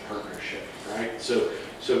strategic partnership, right? So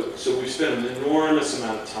we've spent an enormous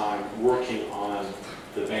amount of time working on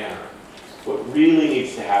the banner. What really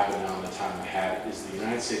needs to happen now in the time ahead is the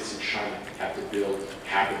United States and China have to build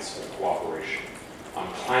habits of cooperation on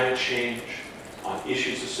climate change, on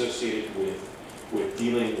issues associated with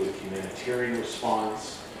dealing with humanitarian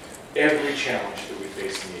response, every challenge that we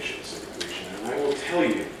face in the Asia-Pacific region. And I will tell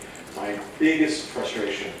you, my biggest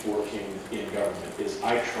frustration working in government is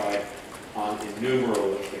I tried on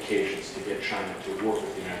innumerable occasions to get China to work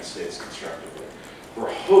with the United States constructively for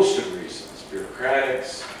a host of reasons,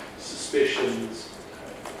 bureaucratics, suspicions,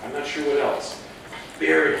 I'm not sure what else.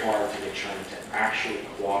 Very hard to get China to actually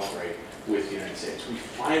cooperate with the United States. We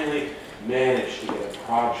finally managed to get a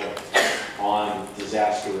project on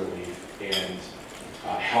disaster relief and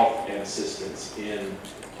help and assistance in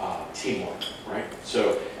Timor, right?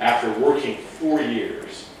 So after working 4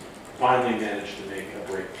 years, finally managed to make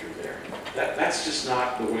a breakthrough there. That's just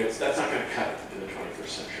not the way that's not going to cut it in the 21st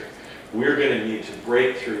century. We're going to need to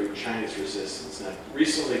break through China's resistance. Now,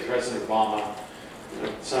 recently, President Obama,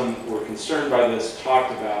 some were concerned by this,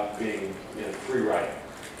 talked about being free riding.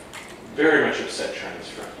 Very much upset China's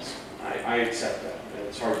friends. I accept that.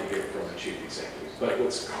 It's hard to hear from a chief executive. But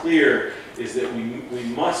what's clear is that we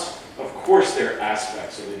must, of course, there are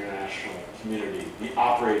aspects of the international community, the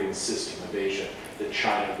operating system of Asia, that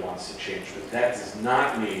China wants to change. But that does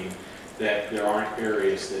not mean that there aren't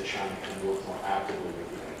areas that China can work more actively with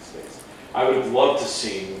the United States. I would have loved to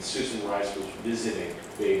see, when Susan Rice was visiting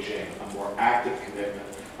Beijing, a more active commitment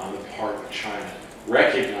on the part of China,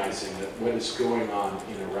 recognizing that what is going on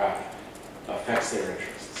in Iraq affects their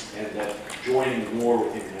interests, and that joining more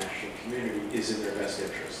with the international community is in their best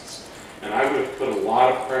interests. And I would have put a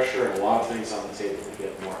lot of pressure and a lot of things on the table to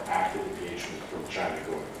get more active engagement from China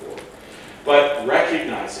going forward. But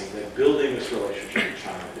recognizing that building this relationship with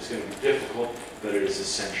China is going to be difficult, but it is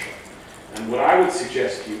essential. And what I would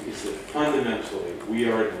suggest to you is that fundamentally we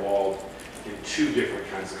are involved in two different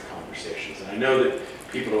kinds of conversations. And I know that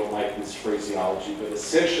people don't like this phraseology, but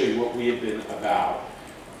essentially what we have been about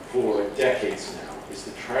for decades now is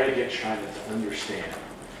to try to get China to understand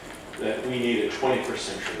that we need a 21st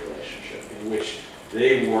century relationship in which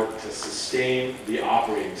they work to sustain the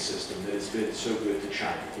operating system that has been so good to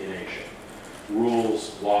China in Asia.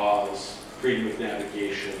 Rules, laws, freedom of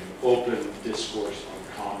navigation, open discourse on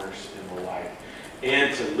commerce and the like,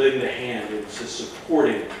 and to lend a hand into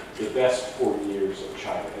supporting the best 40 years of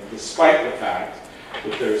China. And despite the fact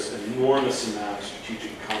that there's an enormous amount of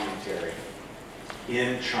strategic commentary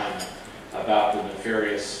in China about the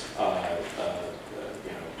nefarious,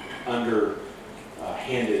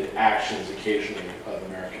 underhanded actions occasionally of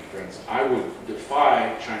American friends, I would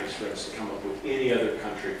defy Chinese friends to come up with any other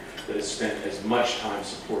country that has spent as much time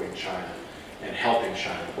supporting China and helping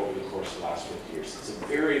China over the course of the last 50 years. It's a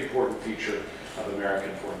very important feature of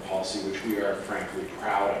American foreign policy, which we are frankly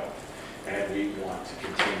proud of, and we want to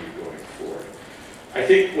continue going forward. I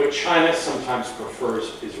think what China sometimes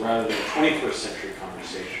prefers is, rather than a 21st century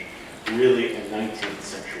conversation, really a 19th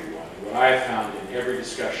century one. What I have found in every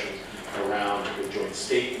discussion around a joint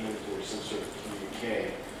statement or some sort of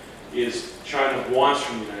communique is China wants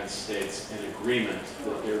from the United States an agreement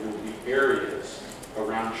that there will be areas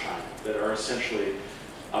around China that are essentially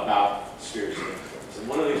about spheres of influence. And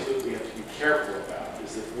one of the things that we have to be careful about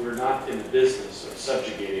is that we're not in the business of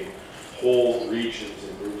subjugating whole regions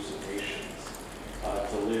and groups of nations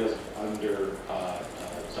to live under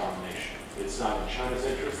domination. It's not in China's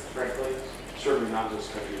interest, frankly, certainly not in those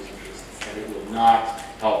countries' interests, and it will not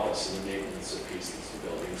help us in the maintenance of peace and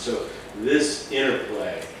stability. And so this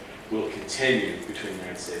interplay will continue between the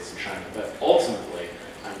United States and China, but ultimately,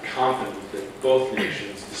 I'm confident that both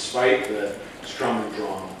nations, despite the strum and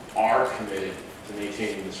drum, are committed to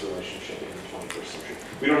maintaining this relationship in the 21st century.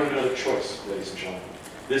 We don't have another choice, ladies and gentlemen.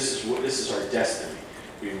 This is our destiny.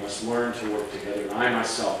 We must learn to work together, and I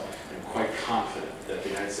myself am quite confident that the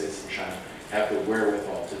United States and China have the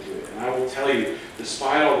wherewithal to do it. And I will tell you,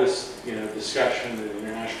 despite all this discussion in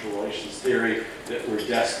international relations theory that we're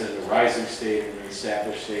destined a rising state and an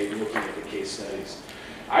established state, looking at the case studies,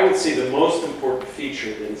 I would say the most important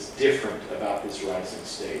feature that is different about this rising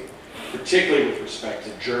state, particularly with respect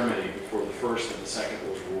to Germany before the First and the Second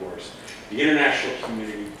World Wars, the international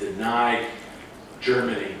community denied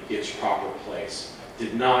Germany its proper place,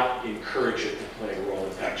 did not encourage it to play a role,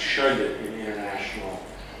 in fact shunned it in international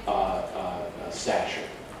stature.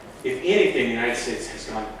 If anything, the United States has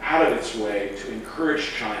gone out of its way to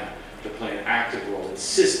encourage China to play an active role,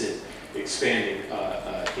 insisted expanding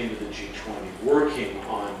into the G20, working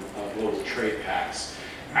on global trade pacts,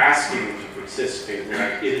 asking them to participate.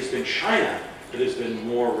 It has been China that has been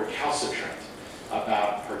more recalcitrant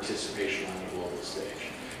about participation on the global stage.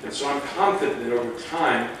 And so I'm confident that over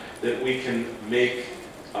time that we can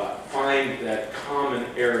find that common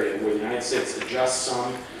area where the United States adjusts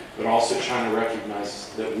some, but also China recognizes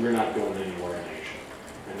that we're not going anywhere in Asia,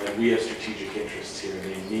 and that we have strategic interests here, and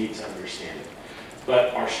they need to understand it.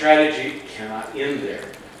 But our strategy cannot end there.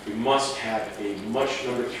 We must have a much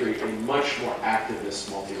more activist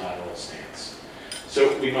multilateral stance.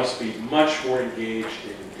 So we must be much more engaged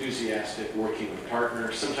and enthusiastic, working with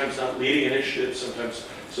partners, sometimes not leading initiatives, sometimes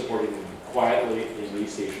supporting them quietly in the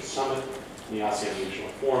East Asia Summit, in the ASEAN Regional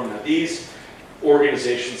Forum. Now these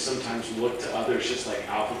organizations sometimes look to others just like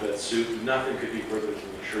alphabet soup. Nothing could be further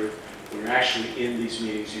from the truth. When you're actually in these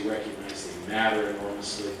meetings, you recognize they matter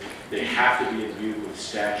enormously. They have to be imbued with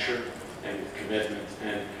stature and with commitment.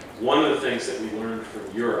 And one of the things that we learned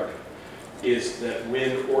from Europe is that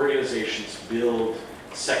when organizations build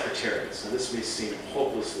secretariats, now this may seem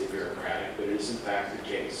hopelessly bureaucratic, but it is in fact the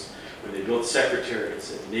case. When they build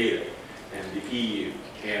secretariats at NATO and the EU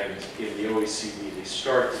and in the OECD, they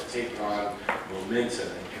start to take on momentum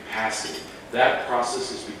and capacity. That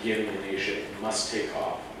process is beginning in Asia. It must take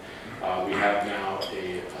off. We have now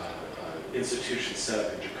an institution set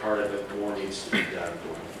up in Jakarta, but more needs to be done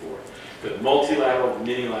going forward. But multilateral,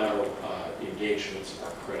 minilateral engagements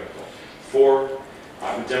are critical.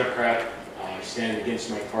 I'm a Democrat. I stand against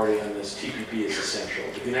my party on this. TPP is essential.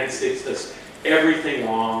 If the United States does everything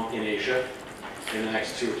wrong in Asia in the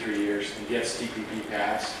next 2 or 3 years and gets TPP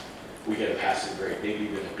passed, we get a passing grade, maybe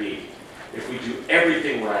even a B. If we do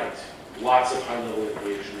everything right, lots of high-level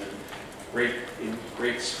engagement,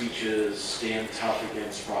 great speeches, stand tough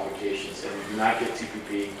against provocations, and we do not get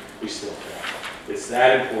TPP, we still fail. It's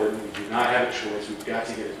that important. We do not have a choice. We've got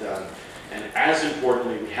to get it done. And as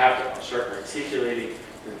importantly, we have to start articulating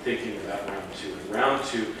and thinking about round two. And round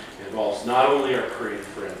two involves not only our Korean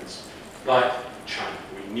friends, but China.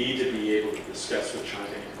 We need to be able to discuss with China.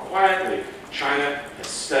 And quietly, China has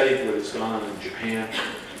studied what has gone on in Japan.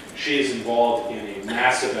 She is involved in a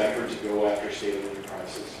massive effort to go after state-owned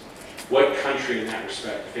enterprises. What country in that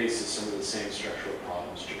respect faces some of the same structural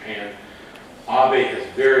problems? Japan. Abe has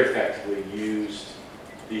very effectively used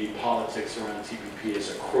the politics around TPP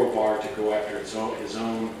as a crowbar to go after his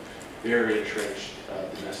own very entrenched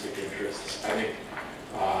domestic interests. I think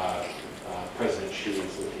President Xi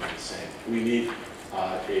is looking at the same. We need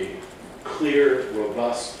a clear,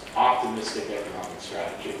 robust, optimistic economic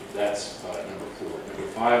strategy. That's number 4. Number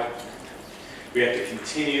 5, we have to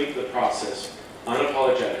continue the process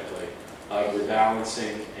unapologetically of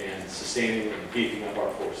rebalancing and sustaining and beefing up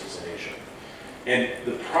our forces in Asia. And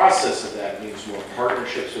the process of that means more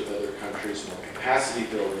partnerships with other countries, more capacity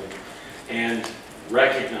building, and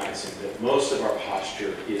recognizing that most of our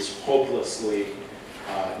posture is hopelessly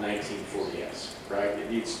 1940s, right? It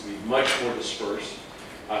needs to be much more dispersed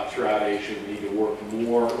throughout Asia. We need to work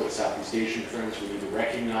more with Southeast Asian friends. We need to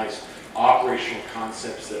recognize operational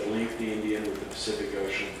concepts that link the Indian with the Pacific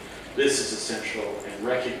Ocean. This is essential, and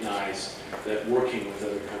recognize that working with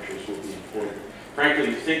other countries will be important. Frankly,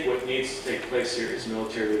 you think what needs to take place here is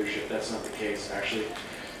military leadership. That's not the case. Actually,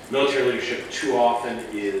 military leadership too often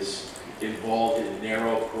is involved in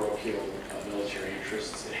narrow parochial military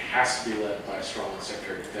interests. It has to be led by a strong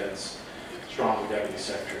Secretary of Defense, strong Deputy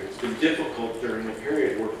Secretary. It's been difficult during a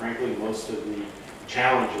period where, frankly, most of the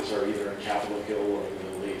challenges are either in Capitol Hill or in the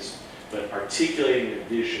Middle East. But articulating a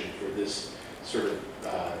vision for this sort of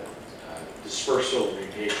dispersal and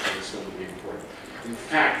engagement is going to be important. In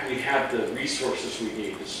fact, we have the resources we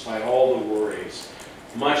need, despite all the worries.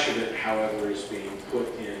 Much of it, however, is being put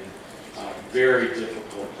in very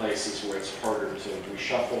difficult places where it's harder to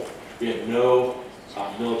reshuffle. We have no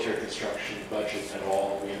military construction budget at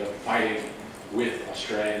all. We end up fighting with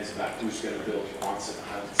Australians about who's going to build Quonset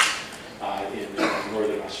huts in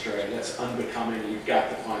northern Australia. That's unbecoming. We've got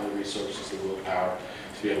to find the resources, the willpower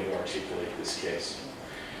to be able to articulate this case.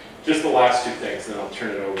 Just the last 2 things, then I'll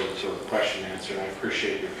turn it over to sort of question and answer, and I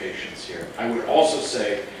appreciate your patience here. I would also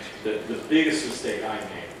say that the biggest mistake I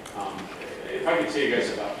made, if I could tell you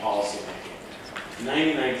guys about policy making,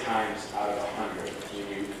 99 times out of 100, when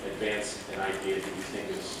you advance an idea that you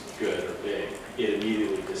think is good or big, it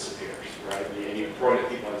immediately disappears, right? And you point at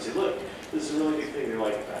people and say, look, this is a really big thing. They're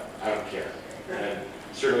like, I don't care. And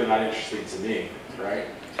certainly not interesting to me, right?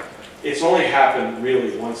 It's only happened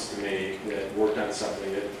really once to me that worked on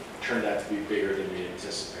something that turned out to be bigger than we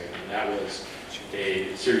anticipated. And that was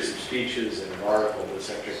a series of speeches and an article that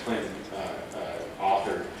Secretary Clinton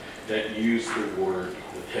authored that used the word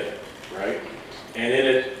the pivot, right? And in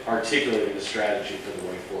it articulated a strategy for the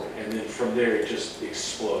way forward. And then from there it just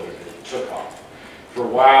exploded and it took off. For a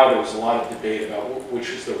while there was a lot of debate about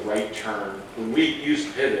which was the right turn. When we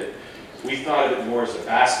used pivot, we thought of it more as a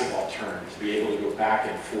basketball turn to be able to go back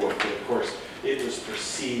and forth. But of course, it was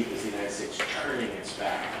perceived as the United States turning its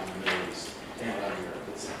back on the Middle East and on Europe.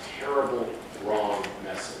 It's a terrible, wrong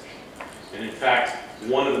message. And in fact,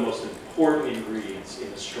 one of the most important ingredients in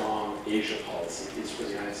a strong Asia policy is for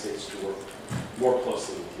the United States to work more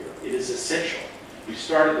closely with Europe. It is essential. We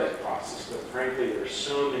started that process, but frankly, there are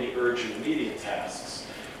so many urgent, immediate tasks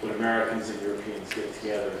when Americans and Europeans get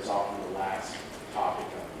together. It's often the last topic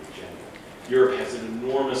on the agenda. Europe has an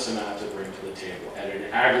enormous amount to bring to the table. At an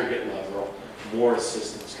aggregate level, more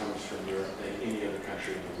assistance comes from Europe than any other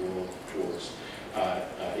country in the world towards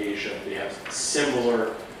Asia. They have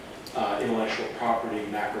similar intellectual property,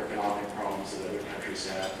 macroeconomic problems that other countries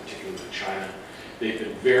have, particularly with China. They've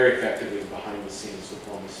been very effective in behind-the-scenes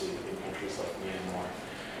diplomacy in countries like Myanmar.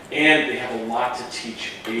 And they have a lot to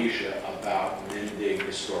teach Asia about mending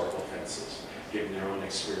historical offenses, given their own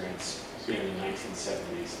experience in the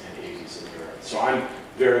 1970s and 80s in Europe. So I'm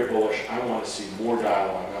very bullish. I want to see more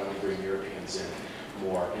dialogue. I want to bring Europeans in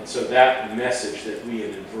more. And so that message that we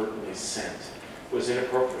inadvertently sent was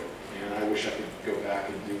inappropriate. And I wish I could go back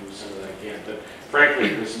and do some of that again. But frankly,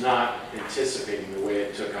 it was not anticipating the way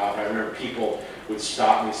it took off. I remember people would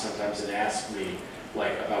stop me sometimes and ask me,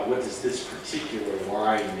 like, about what does this particular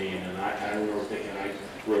line mean? And I remember thinking, I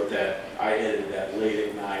wrote that, I edited that late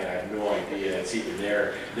at night. I have no idea it's even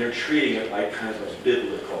there. They're treating it like kind of a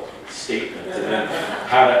biblical statement, and then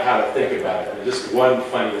how to think about it. And just one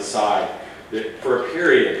funny aside, that for a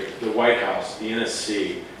period, the White House, the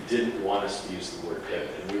NSC, didn't want us to use the word pivot,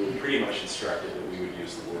 and we were pretty much instructed that we would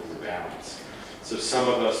use the word rebalance. So some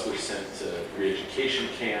of us were sent to re-education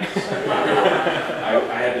camps. I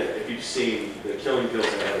had to, if you've seen the Killing Fields,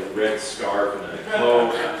 I had a red scarf and a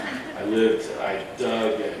coat. I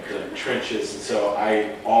dug at the trenches, and so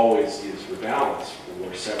I always used rebalance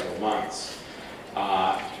for several months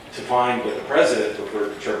to find that the president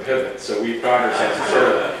preferred the term pivot. So we found ourselves in sort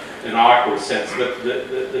of an awkward sense. But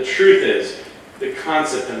the truth is, the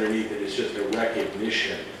concept underneath it is just a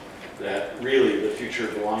recognition that really the future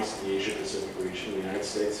belongs to the Asia-Pacific region. The United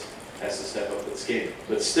States has to step up its game.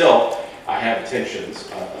 But still, I have tensions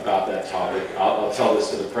about that topic. I'll tell this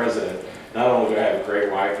to the president. Not only do I have a great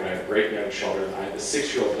wife and I have great young children, I have a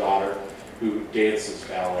 6-year-old daughter who dances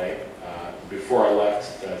ballet. Before I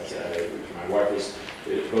left, my wife was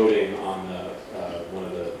voting on one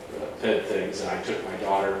of the Fed things, and I took my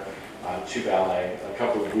daughter to ballet. A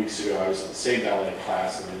couple of weeks ago, I was in the same ballet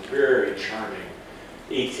class, and a very charming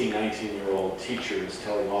 18, 19-year-old teachers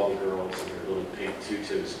telling all the girls in their little pink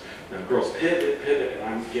tutus, now girls, pivot, pivot, and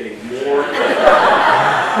I'm getting more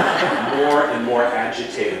and more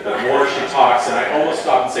agitated. The more she talks, and I almost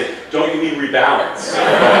stop and say, don't you mean rebalance?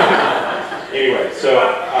 Anyway, so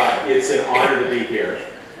it's an honor to be here.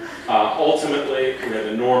 Ultimately, we have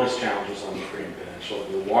enormous challenges on the Korean Peninsula.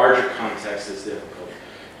 The larger context is difficult.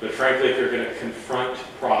 But frankly, if you're going to confront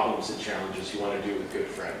problems and challenges, you want to do it with good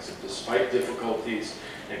friends. And despite difficulties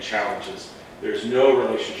and challenges, there's no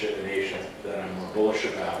relationship in Asia that I'm more bullish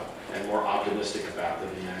about and more optimistic about than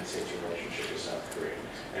the United States relationship with South Korea.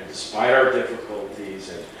 And despite our difficulties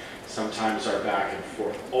and sometimes our back and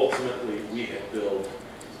forth, ultimately we have built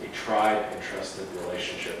a tried and trusted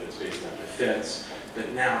relationship that's based on defense, but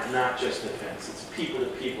now not just defense, it's people to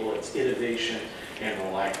people, it's innovation, and the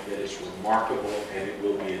like that is remarkable, and it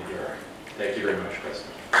will be enduring. Thank you very much,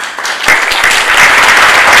 President.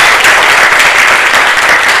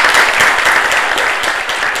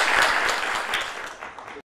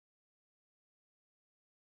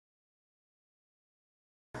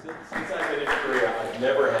 Since I've been in Korea, I've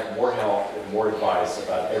never had more help and more advice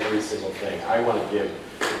about every single thing. I want to give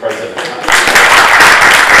the President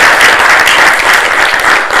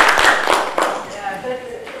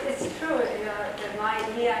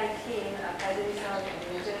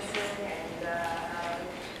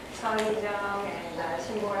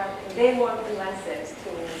they worked months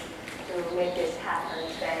to make this happen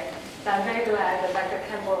today. So I'm very glad that Dr.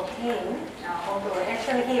 Campbell came, although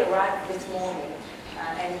actually he arrived this morning,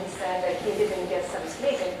 and he said that he didn't get some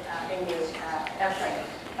sleep in the airplane.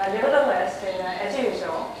 But nevertheless, as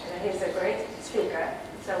usual, he's a great speaker,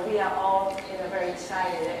 so we are all very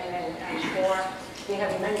excited, and I'm sure we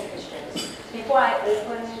have many questions. Before I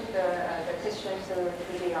open the questions to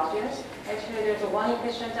the audience, actually there's one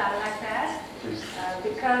question that I'd like to ask.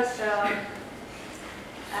 Because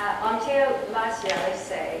until last year, let's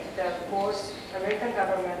say, both American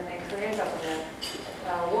government and Korean government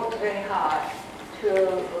worked very hard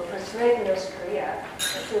to persuade North Korea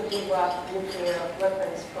to give up nuclear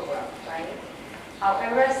weapons program, right?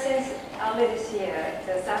 However, since early this year,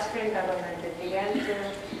 the South Korean government began to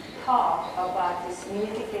talk about this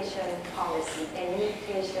unification policy and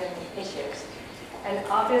unification issues. And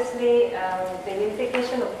obviously, the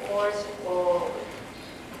unification, of course,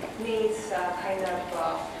 needs kind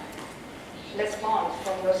of response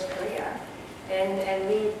from North Korea. And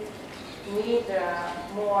we need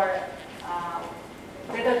more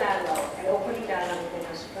better dialogue and open dialogue with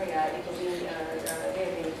North Korea. It will be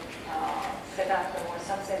really set up a more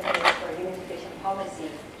substantive for unification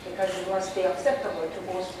policy, because it must be acceptable to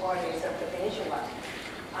both parties of the peninsula.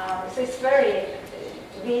 So it's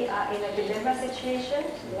we are in a dilemma situation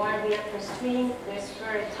where we are pursuing this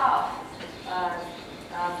very tough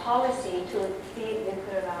policy to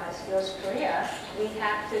denuclearize North Korea. We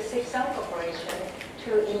have to seek some cooperation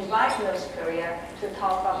to invite North Korea to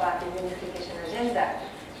talk about the unification agenda.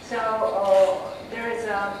 So there is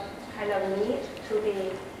a kind of need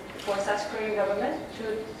for South Korean government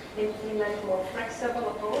to implement more flexible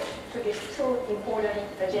approach to these two important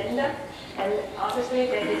agenda, and obviously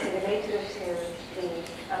that is related to the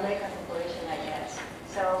American corporation, I guess.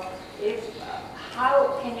 So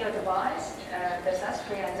how can you advise the South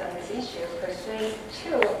Koreans on this issue, pursuing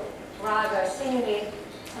two rather seemingly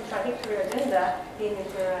contradictory agenda, the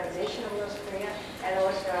nuclearization of North Korea and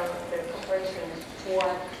also the cooperation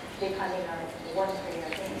toward becoming a one Korea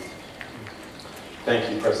thing?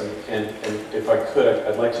 Thank you, President. And if I could,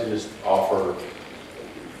 I'd like to just offer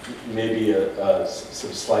maybe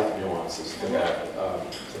some slight nuances to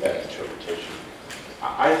that interpretation.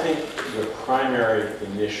 I think the primary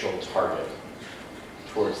initial target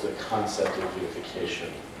towards the concept of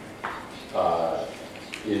unification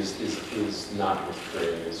is not North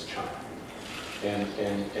Korea, it is China.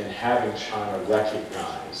 And having China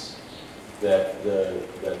recognize that the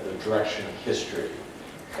direction of history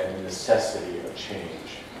and the necessity of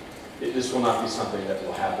change. This will not be something that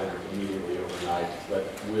will happen immediately overnight, but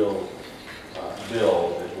will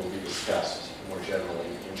build and will be discussed more generally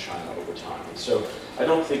in China over time. And so I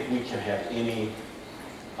don't think we can have any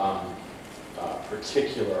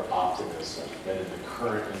particular optimism that in the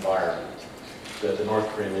current environment that the North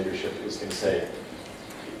Korean leadership is going to say,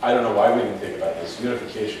 I don't know why we didn't think about this.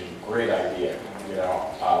 Unification, great idea. You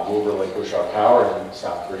know, we'll relinquish our power and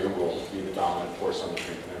South Korea will be the dominant force on the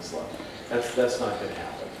Korean Peninsula. That's not going to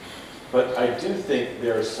happen. But I do think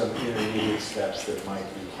there are some intermediate steps that might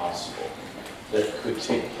be possible that could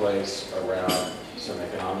take place around some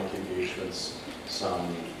economic engagements,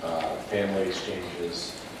 some family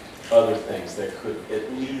exchanges, other things that could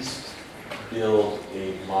at least build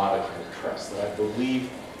a modicum of trust that I believe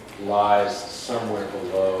lies somewhere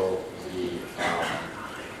below the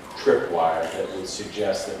tripwire that would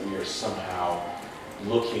suggest that we are somehow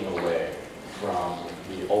looking away from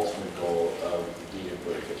the ultimate goal of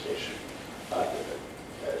denuclearification,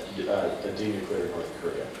 denuclear North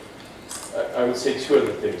Korea. I would say two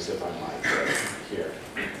other things, if I might, here.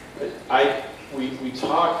 We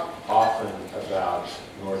talk often about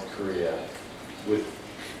North Korea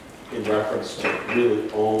in reference to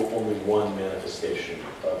really only one manifestation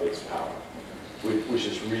of its power, which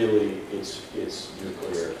is really its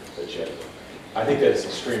nuclear agenda. I think that is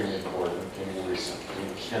extremely important and worrisome.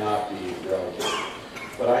 It cannot be relegated.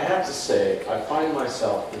 But I have to say, I find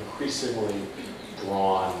myself increasingly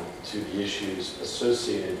drawn to the issues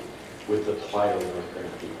associated with the plight of the North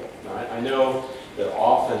Korean people. Now, I know that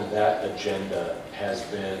often that agenda has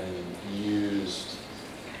been used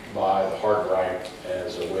by the hard right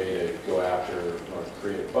as a way to go after North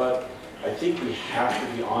Korea. But I think we have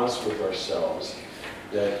to be honest with ourselves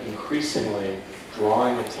that increasingly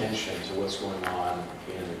drawing attention to what's going on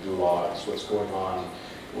in the gulags, what's going on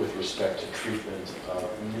with respect to treatment of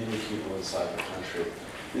many people inside the country,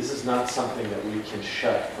 this is not something that we can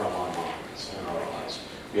shut from our minds and our lives.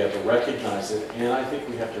 We have to recognize it, and I think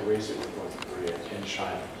we have to raise it with North Korea and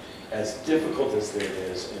China. As difficult as it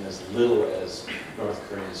is, and as little as North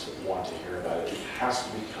Koreans want to hear about it, it has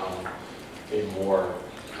to become a more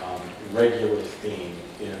regular theme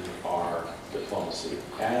in our diplomacy,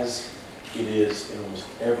 as it is in almost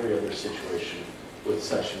every other situation with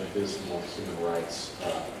such an abysmal human rights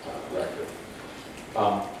record.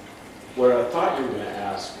 What I thought you were going to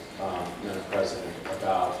ask, Madam President,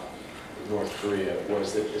 about North Korea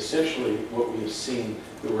was that essentially what we've seen,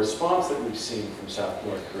 the response that we've seen from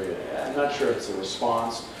North Korea, I'm not sure it's a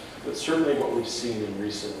response, but certainly what we've seen in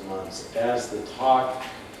recent months as the talk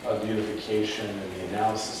of unification and the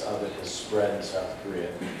analysis of it has spread in South Korea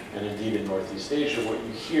and indeed in Northeast Asia, what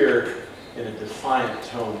you hear in a defiant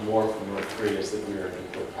tone more from North Korea is that we are a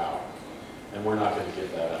nuclear power, and we're not going to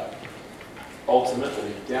give that up.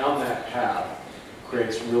 Ultimately, down that path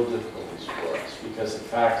creates real difficulties for us because, in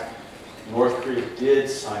fact, North Korea did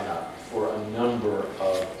sign up for a number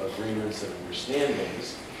of agreements and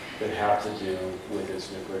understandings that have to do with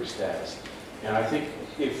its nuclear status. And I think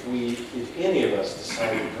if any of us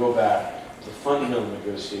decide to go back to fundamental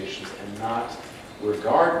negotiations and not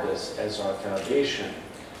regard this as our foundation,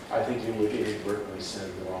 I think it would inadvertently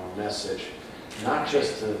send the wrong message, not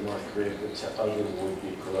just to North Korea, but to other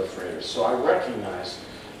would-be proliferators. So I recognize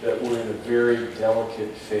that we're in a very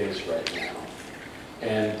delicate phase right now.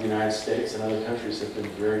 And the United States and other countries have been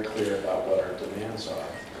very clear about what our demands are.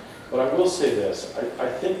 But I will say this, I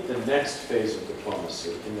think the next phase of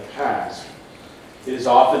diplomacy, in the past, it has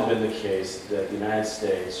often been the case that the United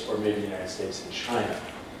States, or maybe the United States and China,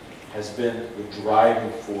 has been the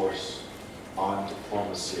driving force on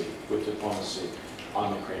diplomacy,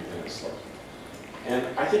 on the Korean Peninsula. And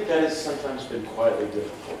I think that has sometimes been quietly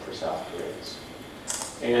difficult for South Koreans.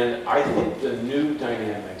 And I think the new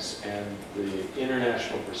dynamics and the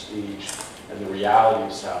international prestige and the reality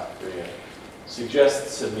of South Korea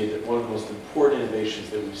suggests to me that one of the most important innovations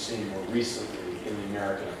that we've seen more recently in the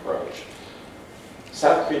American approach.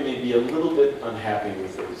 South Korea may be a little bit unhappy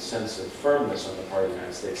with the sense of firmness on the part of the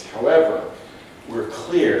United States. However, we're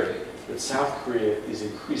clear that South Korea is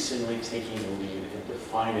increasingly taking the lead in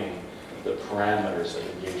defining the parameters of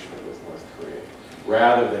engagement with North Korea,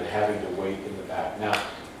 rather than having to wait in the back. Now,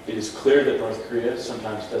 it is clear that North Korea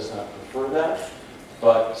sometimes does not prefer that,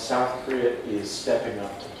 but South Korea is stepping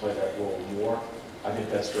up to play that role more. I think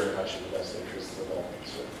that's very much in the best interest of all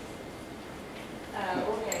concerned.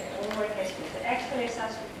 Okay, one more question. Actually,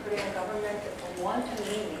 South Korean government want to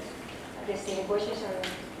lead this negotiation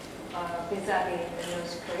vis-a-vis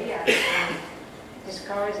North Korea in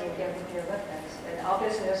discouraging their nuclear weapons. And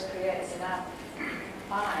obviously, North Korea is not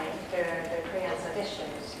buying the Korean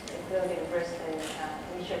suggestions, including Western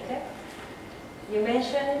initiative. You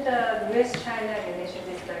mentioned the U.S.-China relationship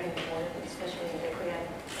is very important, especially in the Korean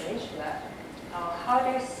Peninsula. How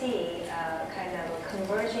do you see kind of a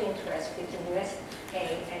converging interest between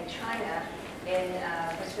USA and China in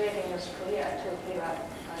persuading North Korea to give up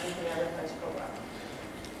nuclear weapons program?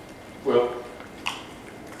 Well,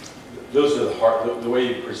 those are the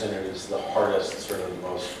way you present it is the hardest, sort of the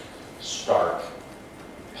most stark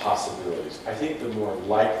possibilities. I think the more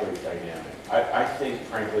likely dynamic, I think,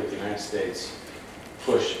 frankly, the United States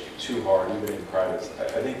push too hard, even in private.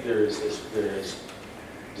 I think there is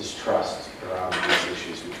distrust around these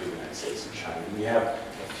issues between the United States and China. We have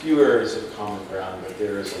a few areas of common ground, but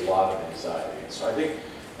there is a lot of anxiety. And so I think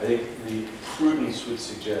the prudence would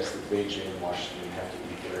suggest that Beijing and Washington have to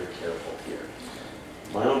be very careful here.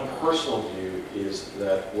 My own personal view is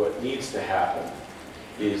that what needs to happen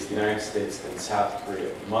is the United States and South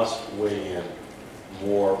Korea must weigh in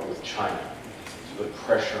more with China to put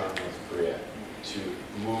pressure on North Korea to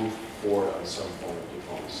move forward on some form of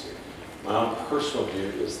diplomacy. My own personal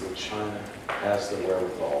view is that China has the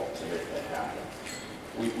wherewithal to make that happen.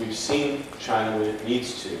 We've seen China, when it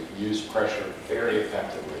needs to, use pressure very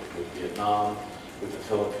effectively with Vietnam, with the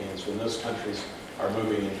Philippines, when those countries are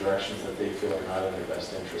moving in directions that they feel are not in their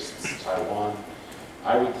best interests. Taiwan.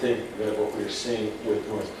 I would think that what we're seeing with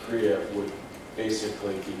North Korea would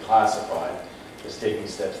basically be classified as taking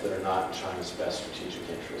steps that are not in China's best strategic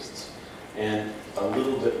interests. And a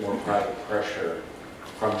little bit more private pressure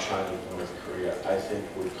from China to North Korea, I think,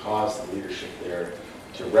 would cause the leadership there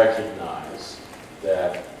to recognize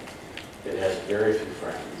that it has very few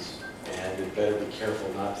friends, and it better be careful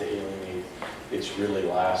not to alienate its really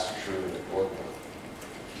last true and important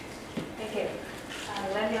one. Thank you.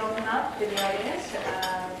 Let me open up to the audience.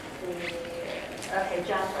 Okay,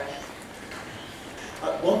 John first.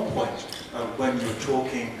 At one point, when you were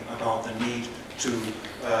talking about the need to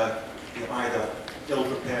be either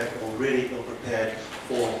ill-prepared or really ill-prepared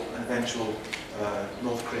for an eventual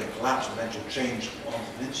North Korean collapse, an eventual change on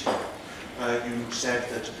the peninsula, you said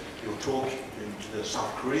that you're talking to the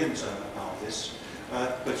South Koreans about this,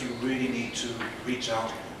 but you really need to reach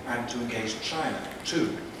out and to engage China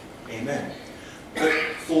too. Amen. But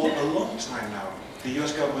for a long time now, the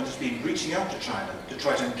US government has been reaching out to China to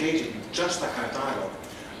try to engage it in just that kind of dialogue.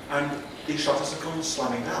 And these shutters have gone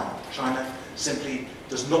slamming down. China simply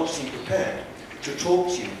does not seem prepared to talk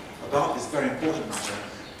to you about this very important matter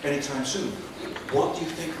anytime soon. What do you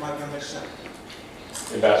think might be our next step?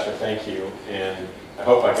 Ambassador, thank you, and I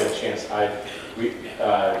hope I get a chance.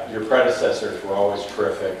 Your predecessors were always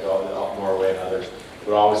terrific, Norway and others,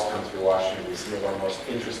 would always come through Washington. Some of our most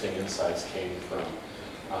interesting insights came from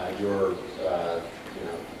your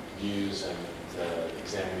views and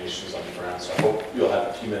examinations on the ground. So I hope you'll have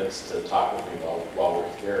a few minutes to talk with me while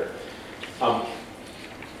we're here.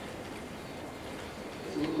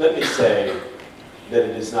 Let me say that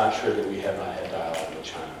it is not true that we have not had dialogue with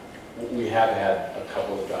China. We have had a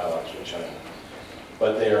couple of dialogues with China,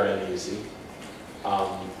 but they are uneasy.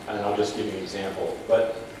 And I'll just give you an example.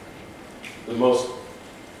 But the most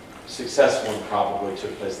successful one probably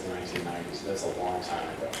took place in the 1990s. That's a long time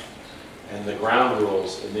ago. And the ground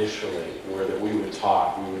rules initially were that we would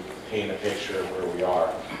talk, we would paint a picture of where we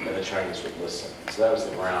are, and the Chinese would listen. So that was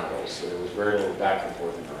the ground rules. So there was very little back and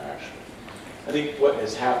forth interaction. I think what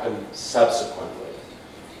has happened subsequently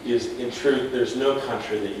is, in truth, there's no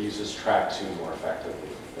country that uses track 2 more effectively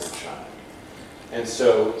than China. And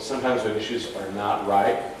so sometimes when issues are not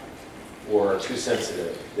right or too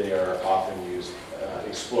sensitive, they are often used,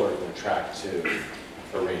 explored in the track 2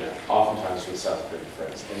 arena, oftentimes with South Korean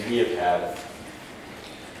friends. And we have had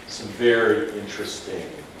some very interesting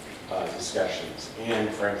discussions, and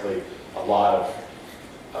frankly, a lot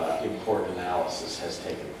of important analysis has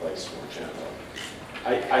taken place more generally.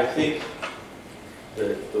 I think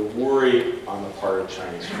the worry on the part of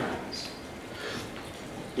Chinese friends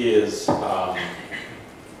is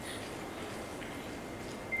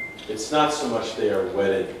it's not so much they are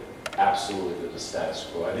wedded absolutely to the status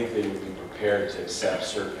quo. I think they would be prepared to accept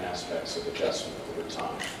certain aspects of adjustment over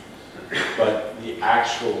time. But the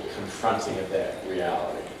actual confronting of that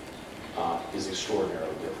reality is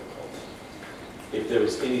extraordinarily difficult. If there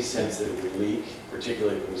was any sense that it would leak,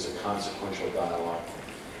 particularly if it was a consequential dialogue,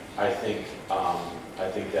 I think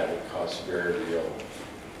that would cause very real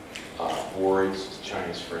worries to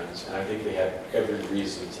Chinese friends. And I think they have every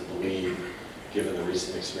reason to believe, given the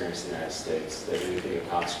recent experience in the United States, that anything of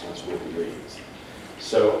consequence will be leaked.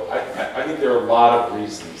 So I think there are a lot of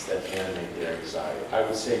reasons that animate their anxiety. I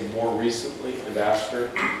would say more recently, Ambassador,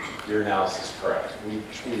 your analysis is correct. We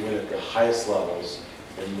went at the highest levels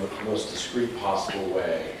in the most discreet possible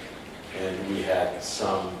way, and we had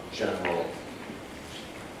some general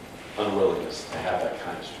unwillingness to have that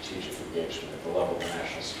kind of strategic engagement at the level of the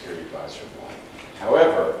National Security Advisor and why.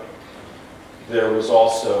 However, there was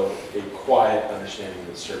also a quiet understanding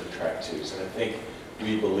that certain track twos, and I think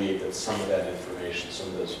we believe that some of that information, some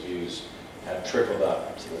of those views, have trickled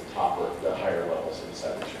up to the higher levels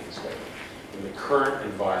inside the Chinese government. In the current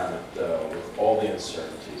environment, though, with all the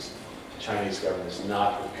uncertainties, the Chinese government is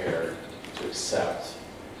not prepared to accept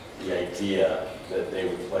the idea that they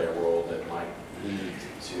would play a role that might lead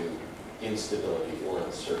to instability or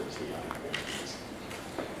uncertainty on the Americans.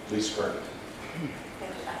 Please, Kurt.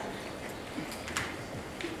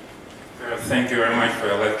 Thank you very much for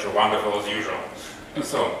your lecture. Wonderful as usual.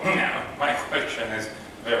 So, my question is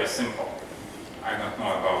very simple. I don't know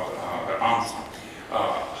about the answer.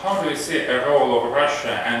 How do you see a role of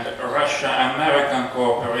Russia and Russia-American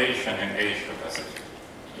cooperation in Asia-Pacific?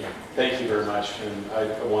 Yeah, thank you very much. And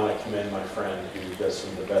I want to commend my friend who does some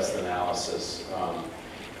of the best analysis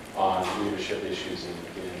on leadership issues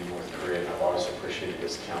in North Korea, and I've always appreciated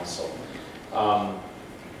his counsel.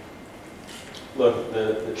 Look,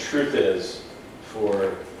 the truth is,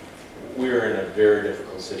 we're in a very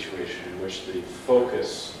difficult situation in which the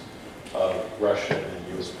focus of Russian and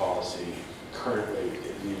U.S. policy currently,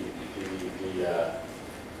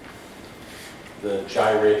 the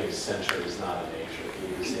gyrating center is not in Asia,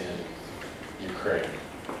 it is in Ukraine.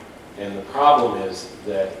 And the problem is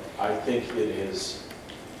that I think it is,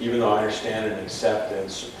 even though I understand and accept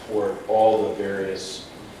and support all the various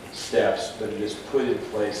steps, but it has put in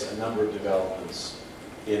place a number of developments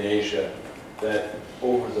in Asia that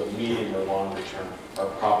over the medium or longer term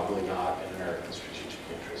are probably not in American strategic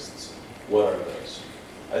interests. What are those?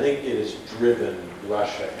 I think it has driven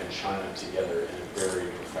Russia and China together in a very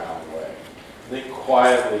profound way. I think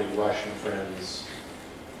quietly Russian friends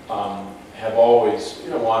have always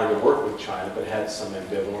wanted to work with China but had some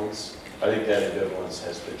ambivalence. I think that ambivalence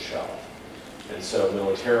has been shelved. And so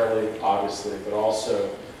militarily, obviously, but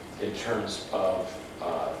also in terms of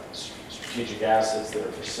strategic assets that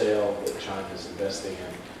are for sale that China is investing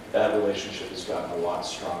in, that relationship has gotten a lot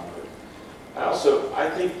stronger. I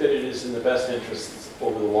think that it is in the best interests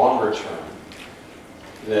over the longer term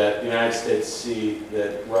that the United States see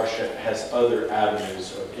that Russia has other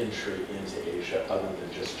avenues of entry into Asia other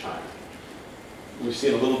than just China. We've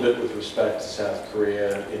seen a little bit with respect to South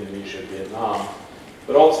Korea, Indonesia, Vietnam,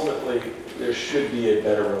 but ultimately there should be a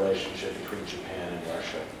better relationship between Japan and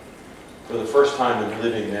Russia. For the first time in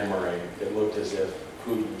living memory, it looked as if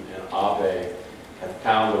Putin and Abe have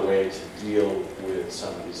found a way to deal with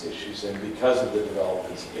some of these issues. And because of the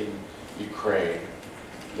developments in Ukraine,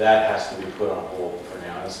 that has to be put on hold for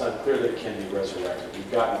now. And it's not clear that it can be resurrected.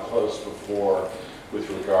 We've gotten close before with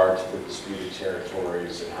regard to the disputed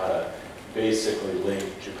territories and how to basically link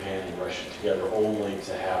Japan and Russia together only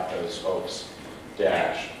to have those hopes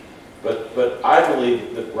dashed. But I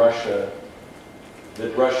believe that Russia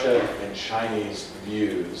and Chinese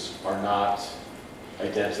views are not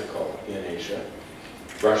identical in Asia.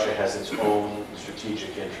 Russia has its own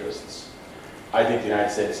strategic interests. I think the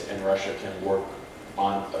United States and Russia can work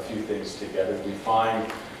on a few things together. We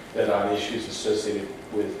find that on issues associated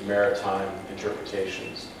with maritime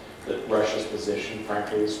interpretations, that Russia's position,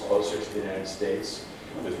 frankly, is closer to the United States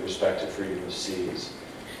with respect to freedom of seas.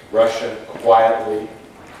 Russia quietly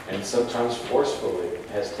and sometimes forcefully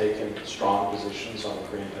has taken strong positions on the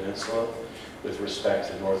Korean Peninsula with respect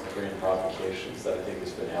to North Korean provocations that I think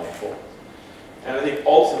has been helpful. And I think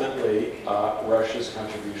ultimately Russia's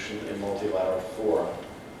contribution in multilateral fora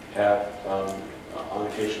have on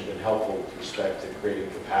occasion been helpful with respect to creating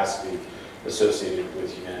capacity associated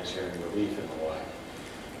with humanitarian relief and the like.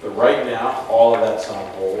 But right now, all of that's on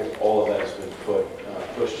hold. All of that has been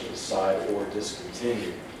pushed to the side or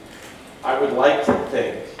discontinued. I would like to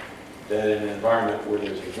think that in an environment where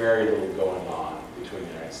there's very little going on between the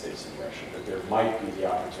United States and Russia, that there might be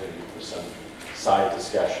the opportunity for some side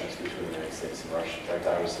discussions between the United States and Russia. In fact,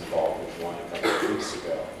 I was involved with one a couple of weeks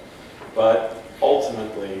ago. But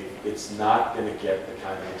ultimately, it's not going to get the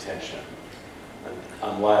kind of attention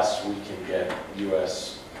unless we can get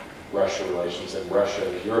U.S.-Russia relations and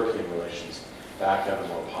Russia-European relations back on a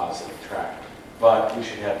more positive track. But we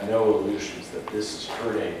should have no illusions that this is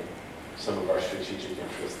hurting some of our strategic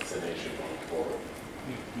interests in Asia going forward.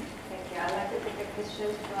 Thank you. I'd like to take a question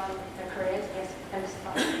from the Koreans. Yes, and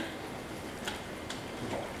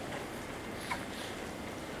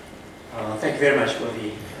thank you very much for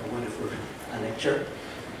the wonderful lecture.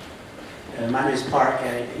 My name is Park.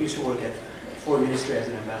 I used to work at Foreign Ministry as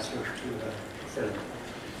an ambassador to Finland.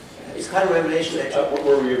 It's kind of a revelation that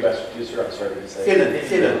where were you ambassador? Sir, I'm sorry to say.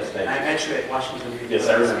 Finland. Thank I'm you. actually at Washington. Yes,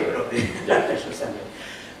 I remember. Speaker of the National Assembly.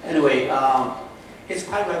 Anyway, it's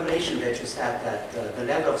quite a revelation that you said that the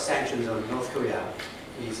level of sanctions on North Korea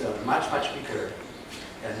is much bigger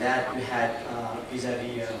than that we had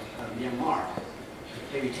vis-a-vis Myanmar,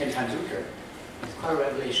 maybe 10 times bigger. It's quite a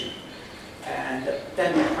revelation. And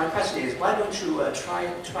then my question is, why don't you try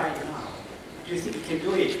it now? Do you think you can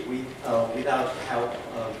do it without help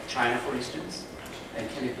of China, for instance? And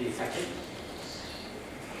can it be effective?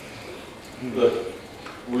 Look,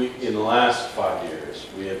 in the last 5 years,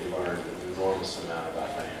 we have learned an enormous amount about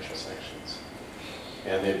financial sanctions.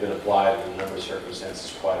 And they've been applied in a number of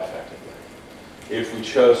circumstances quite effectively. If we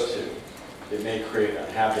chose to, it may create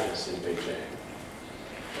unhappiness in Beijing,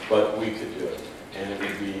 but we could do it. And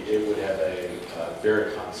it would have a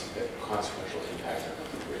very consequential impact on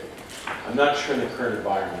North Korea. I'm not sure in the current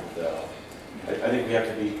environment, though. I think we have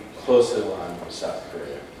to be closely aligned with South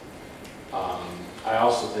Korea. I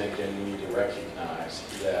also think, and we need to recognize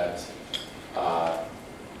that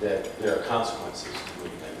that there are consequences to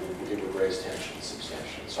movement. It would raise tension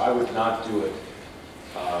substantially. So I would not do it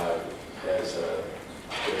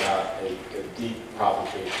without a deep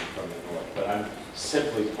provocation from the North. But I'm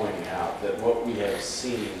simply pointing out that what we have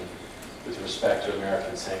seen with respect to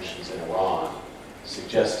American sanctions in Iran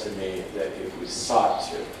suggests to me that if we sought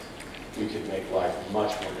to, we could make life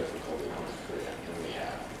much more difficult in North Korea than we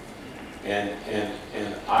have.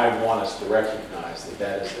 And I want us to recognize that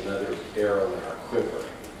that is another arrow in our quiver.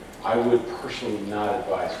 I would personally not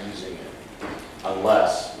advise using it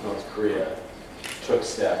unless North Korea took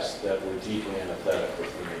steps that were deeply empathetic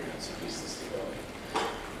with the maintenance of peace and stability.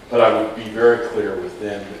 But I would be very clear with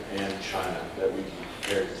them and China that we'd be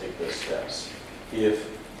prepared to take those steps if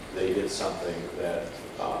they did something that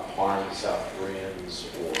harmed South Koreans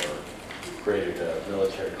or created a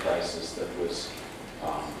military crisis that was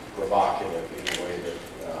provocative in a way that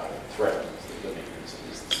threatened the maintenance of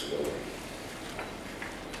peace and stability.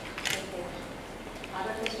 thank you.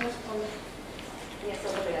 Other questions from? Yes,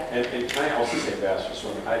 over there. And can I also say, Ambassador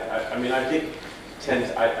Swarman, I think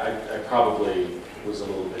I probably was a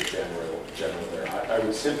little bit general there. I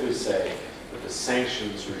would simply say that the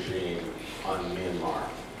sanctions regime on Myanmar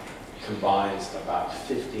combines about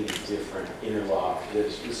 15 different interlock.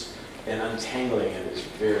 And untangling it is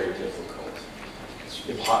very difficult. It's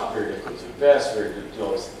very difficult to invest, very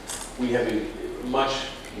difficult. We have a much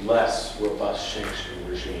less robust sanction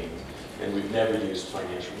regime, and we've never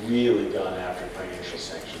really gone after financial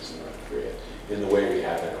sanctions in North Korea in the way we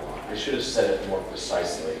have in Iran. I should have said it more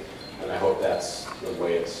precisely, and I hope that's the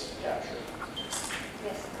way it's captured.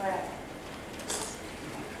 Yes, correct.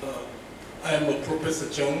 I am Professor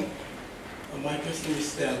Jung. My question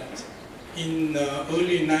is that in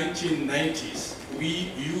early 1990s,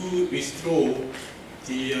 you withdrew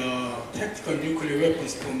the tactical nuclear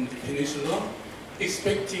weapons from the peninsula,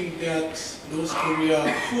 expecting that North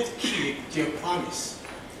Korea could keep their promise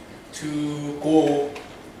to go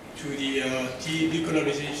to the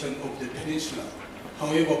denuclearization of the peninsula.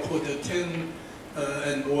 However, for the 10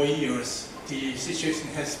 and more years, the situation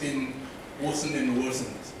has been worsened and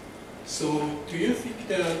worsened. So, do you think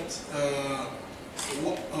that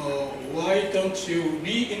why don't you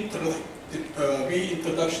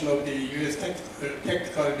reintroduction of the U.S.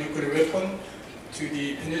 tactical nuclear weapon to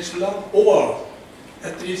the peninsula, or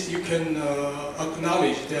at least you can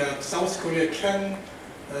acknowledge that South Korea can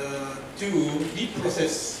do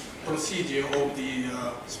reprocess procedure of the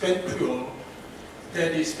spent fuel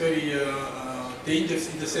that is very dangerous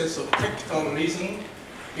in the sense of tactical reason,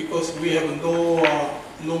 because we have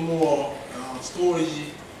no more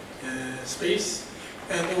storage space,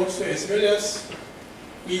 and also as well as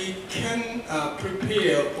we can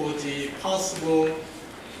prepare for the possible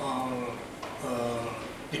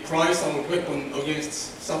reprisal weapon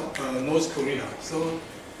against North Korea. So,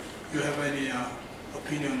 you have any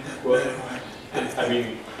opinion that? Well, I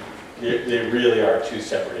mean, they really are two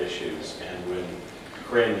separate issues, and when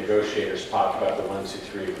Korean negotiators talk about the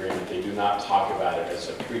 1-2-3 agreement, they do not talk about it as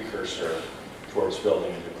a precursor towards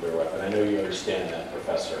building a nuclear weapon. I know you understand that,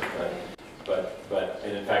 Professor,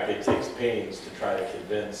 and in fact, it takes pains to try to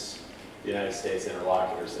convince the United States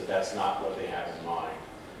interlocutors that that's not what they have in mind.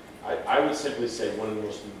 I would simply say one of the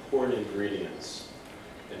most important ingredients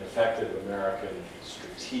in effective American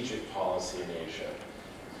strategic policy in Asia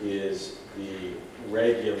is the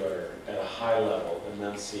regular, at a high level,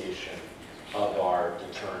 enunciation of our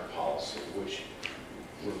deterrent policy, which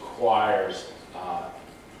requires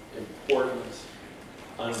important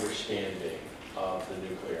understanding of the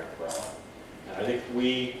nuclear umbrella. And I think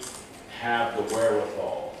we have the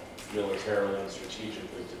wherewithal, militarily and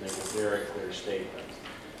strategically, to make a very clear statement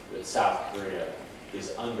that South Korea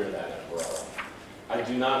is under that umbrella. I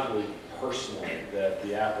do not believe personally that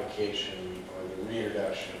the application or the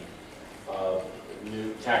reintroduction of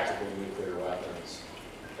new tactical nuclear weapons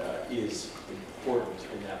is important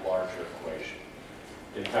in that larger equation.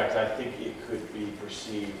 In fact, I think it could be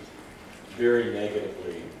perceived very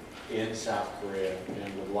negatively in South Korea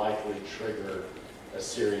and would likely trigger a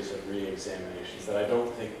series of re-examinations that I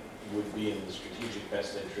don't think would be in the strategic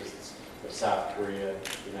best interests of South Korea,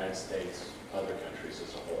 the United States, other countries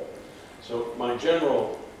as a whole. So my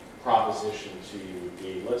general proposition to you would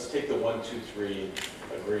be, let's take the 1-2-3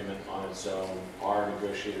 agreement on its own. Our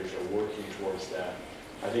negotiators are working towards that.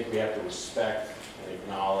 I think we have to respect and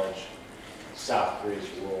acknowledge South Korea's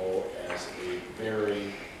role as a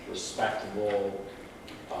very respectable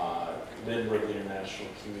member of the international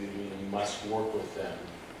community, and you must work with them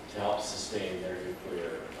to help sustain their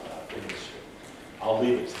nuclear industry. I'll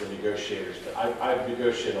leave it to the negotiators, but I've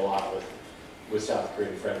negotiated a lot with South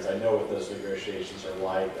Korean friends. I know what those negotiations are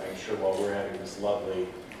like. I'm sure while we're having this lovely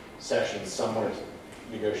session, somewhere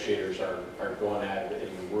negotiators are going at it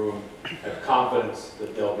in the room. I have confidence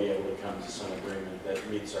that they'll be able to come to some agreement that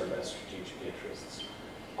meets our best strategic interests.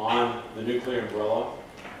 On the nuclear umbrella,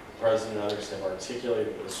 the President and others have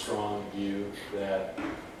articulated a strong view that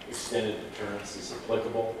extended deterrence is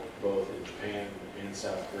applicable both in Japan and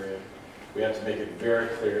South Korea. We have to make it very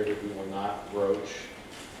clear that we will not broach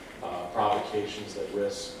provocations that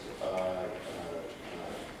risk an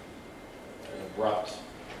abrupt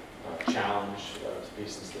challenge to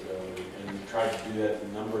peace and stability. And we've tried to do that in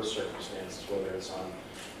a number of circumstances, whether it's on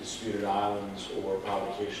disputed islands or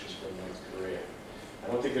provocations from North Korea. I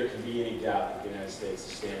don't think there can be any doubt that the United States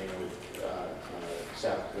is standing with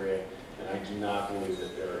South Korea, and I do not believe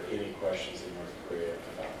that there are any questions in North Korea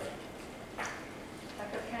about that.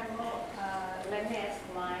 Dr. Campbell, let me ask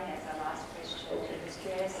mine as a last question in this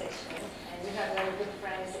Q&A session. And you have very good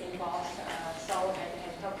friends in both Seoul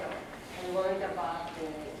and Tokyo, and worried about the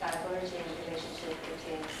diverging relationship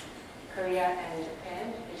between Korea and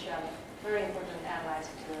Japan, which are very important allies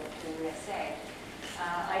to the USA.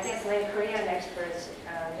 I guess many Korean experts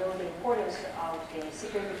know the importance of the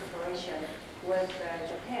security cooperation with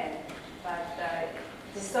Japan, but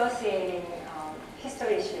dissociating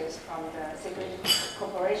history issues from the security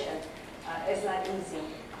cooperation is not easy.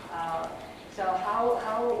 So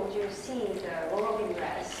how would you see the role of the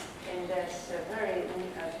U.S. in this very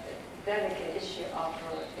delicate issue of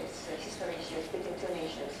its history issues between two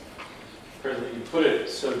nations? President, you put it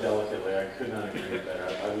so delicately, I could not agree better.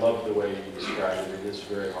 I love the way you described it. It is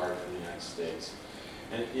very hard for the United States.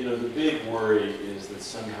 And, you know, the big worry is that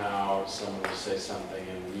somehow someone will say something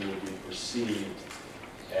and we will be perceived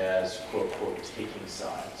as, quote, quote, taking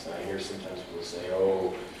sides. I hear sometimes people say,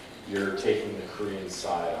 oh, you're taking the Korean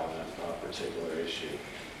side on a particular issue.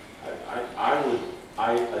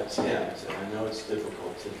 I attempt, and I know it's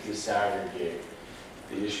difficult, to disaggregate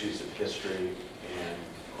the issues of history and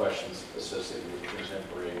questions associated with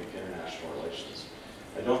contemporary international relations.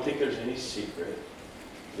 I don't think there's any secret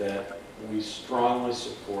that we strongly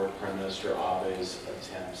support Prime Minister Abe's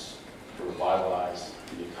attempts to revitalize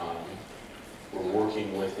the economy. We're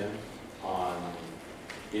working with him on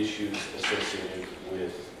issues associated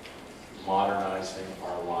with modernizing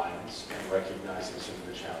our alliance and recognizing some of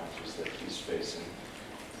the challenges that he's facing,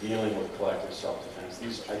 dealing with collective self-defense.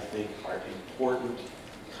 These, I think, are important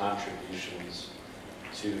contributions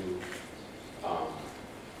to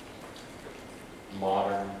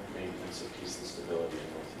modern maintenance of peace and stability in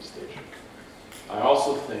Northeast Asia. I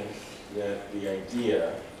also think that the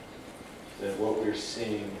idea that what we're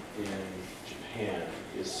seeing in Japan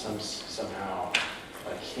is somehow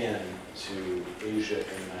akin to Asia in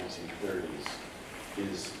the 1930s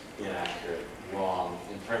is inaccurate, wrong,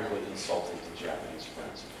 and frankly insulting to Japanese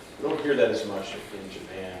friends. We don't hear that as much in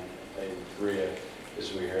Japan, in Korea,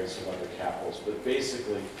 as we hear in some other capitals, but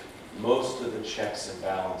basically most of the checks and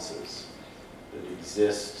balances that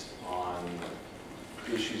exist on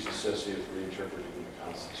issues associated with reinterpreting the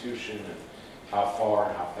Constitution and how far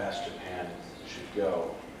and how fast Japan should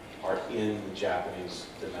go are in the Japanese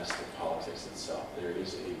domestic politics itself. There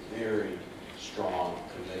is a very strong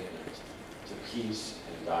commitment to peace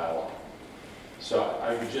and dialogue. So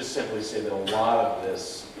I would just simply say that a lot of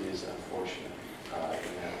this is unfortunate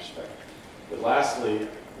in that respect. But lastly,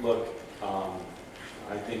 look,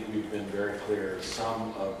 I think we've been very clear.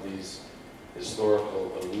 Some of these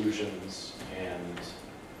historical illusions and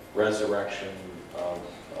resurrection of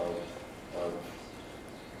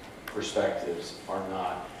perspectives are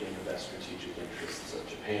not in the best strategic interests of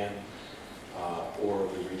Japan or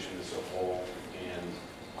the region as a whole. And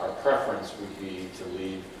our preference would be to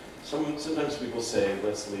leave, sometimes people say,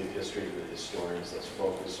 let's leave history to the historians, let's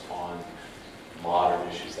focus on modern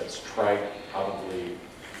issues. That's trite, probably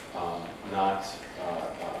not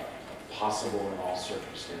possible in all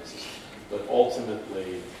circumstances. But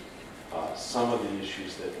ultimately, some of the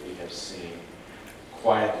issues that we have seen,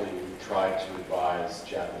 quietly we tried to advise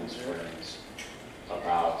Japanese friends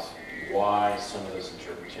about why some of those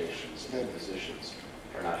interpretations and positions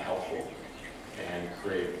are not helpful and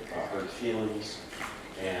create hurt feelings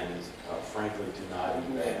and frankly do not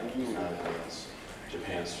advance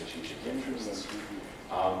Japan's strategic interests.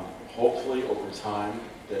 Hopefully over time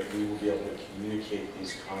that we will be able to communicate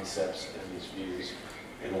these concepts and these views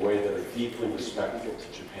in a way that are deeply respectful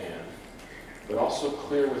to Japan, but also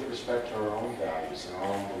clear with respect to our own values and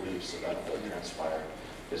our own beliefs about what transpired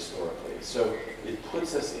historically. So it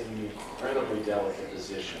puts us in an incredibly delicate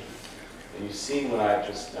position. And you've seen what I've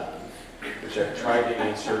just done, which I've tried to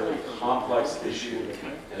answer a complex issue,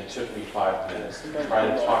 and it took me 5 minutes to try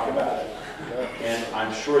to talk about it. And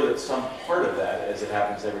I'm sure that some part of that, as it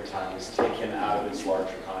happens every time, is taken out of its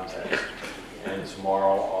larger context. And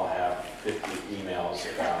tomorrow I'll have 50 emails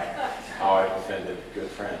about how I've offended good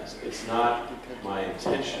friends. It's not my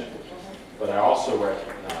intention, but I also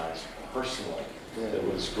recognize personally that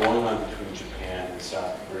what's going on between Japan and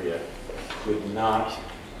South Korea could not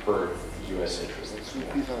hurt U.S. interests more.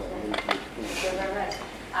 Thank you very much.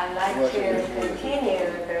 I'd like to continue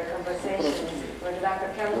the conversation with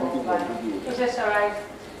Dr. Campbell, but he just arrived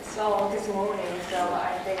slow this morning, so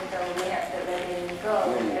I think we have to let him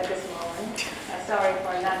go at this moment. Sorry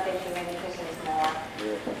for not taking any questions more.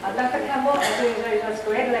 Dr. Campbell, as usual, it was a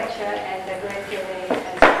great lecture and a great Q&A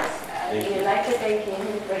answers. We'd like to thank him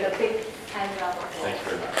with a big hand of applause. Thank you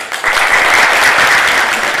very much.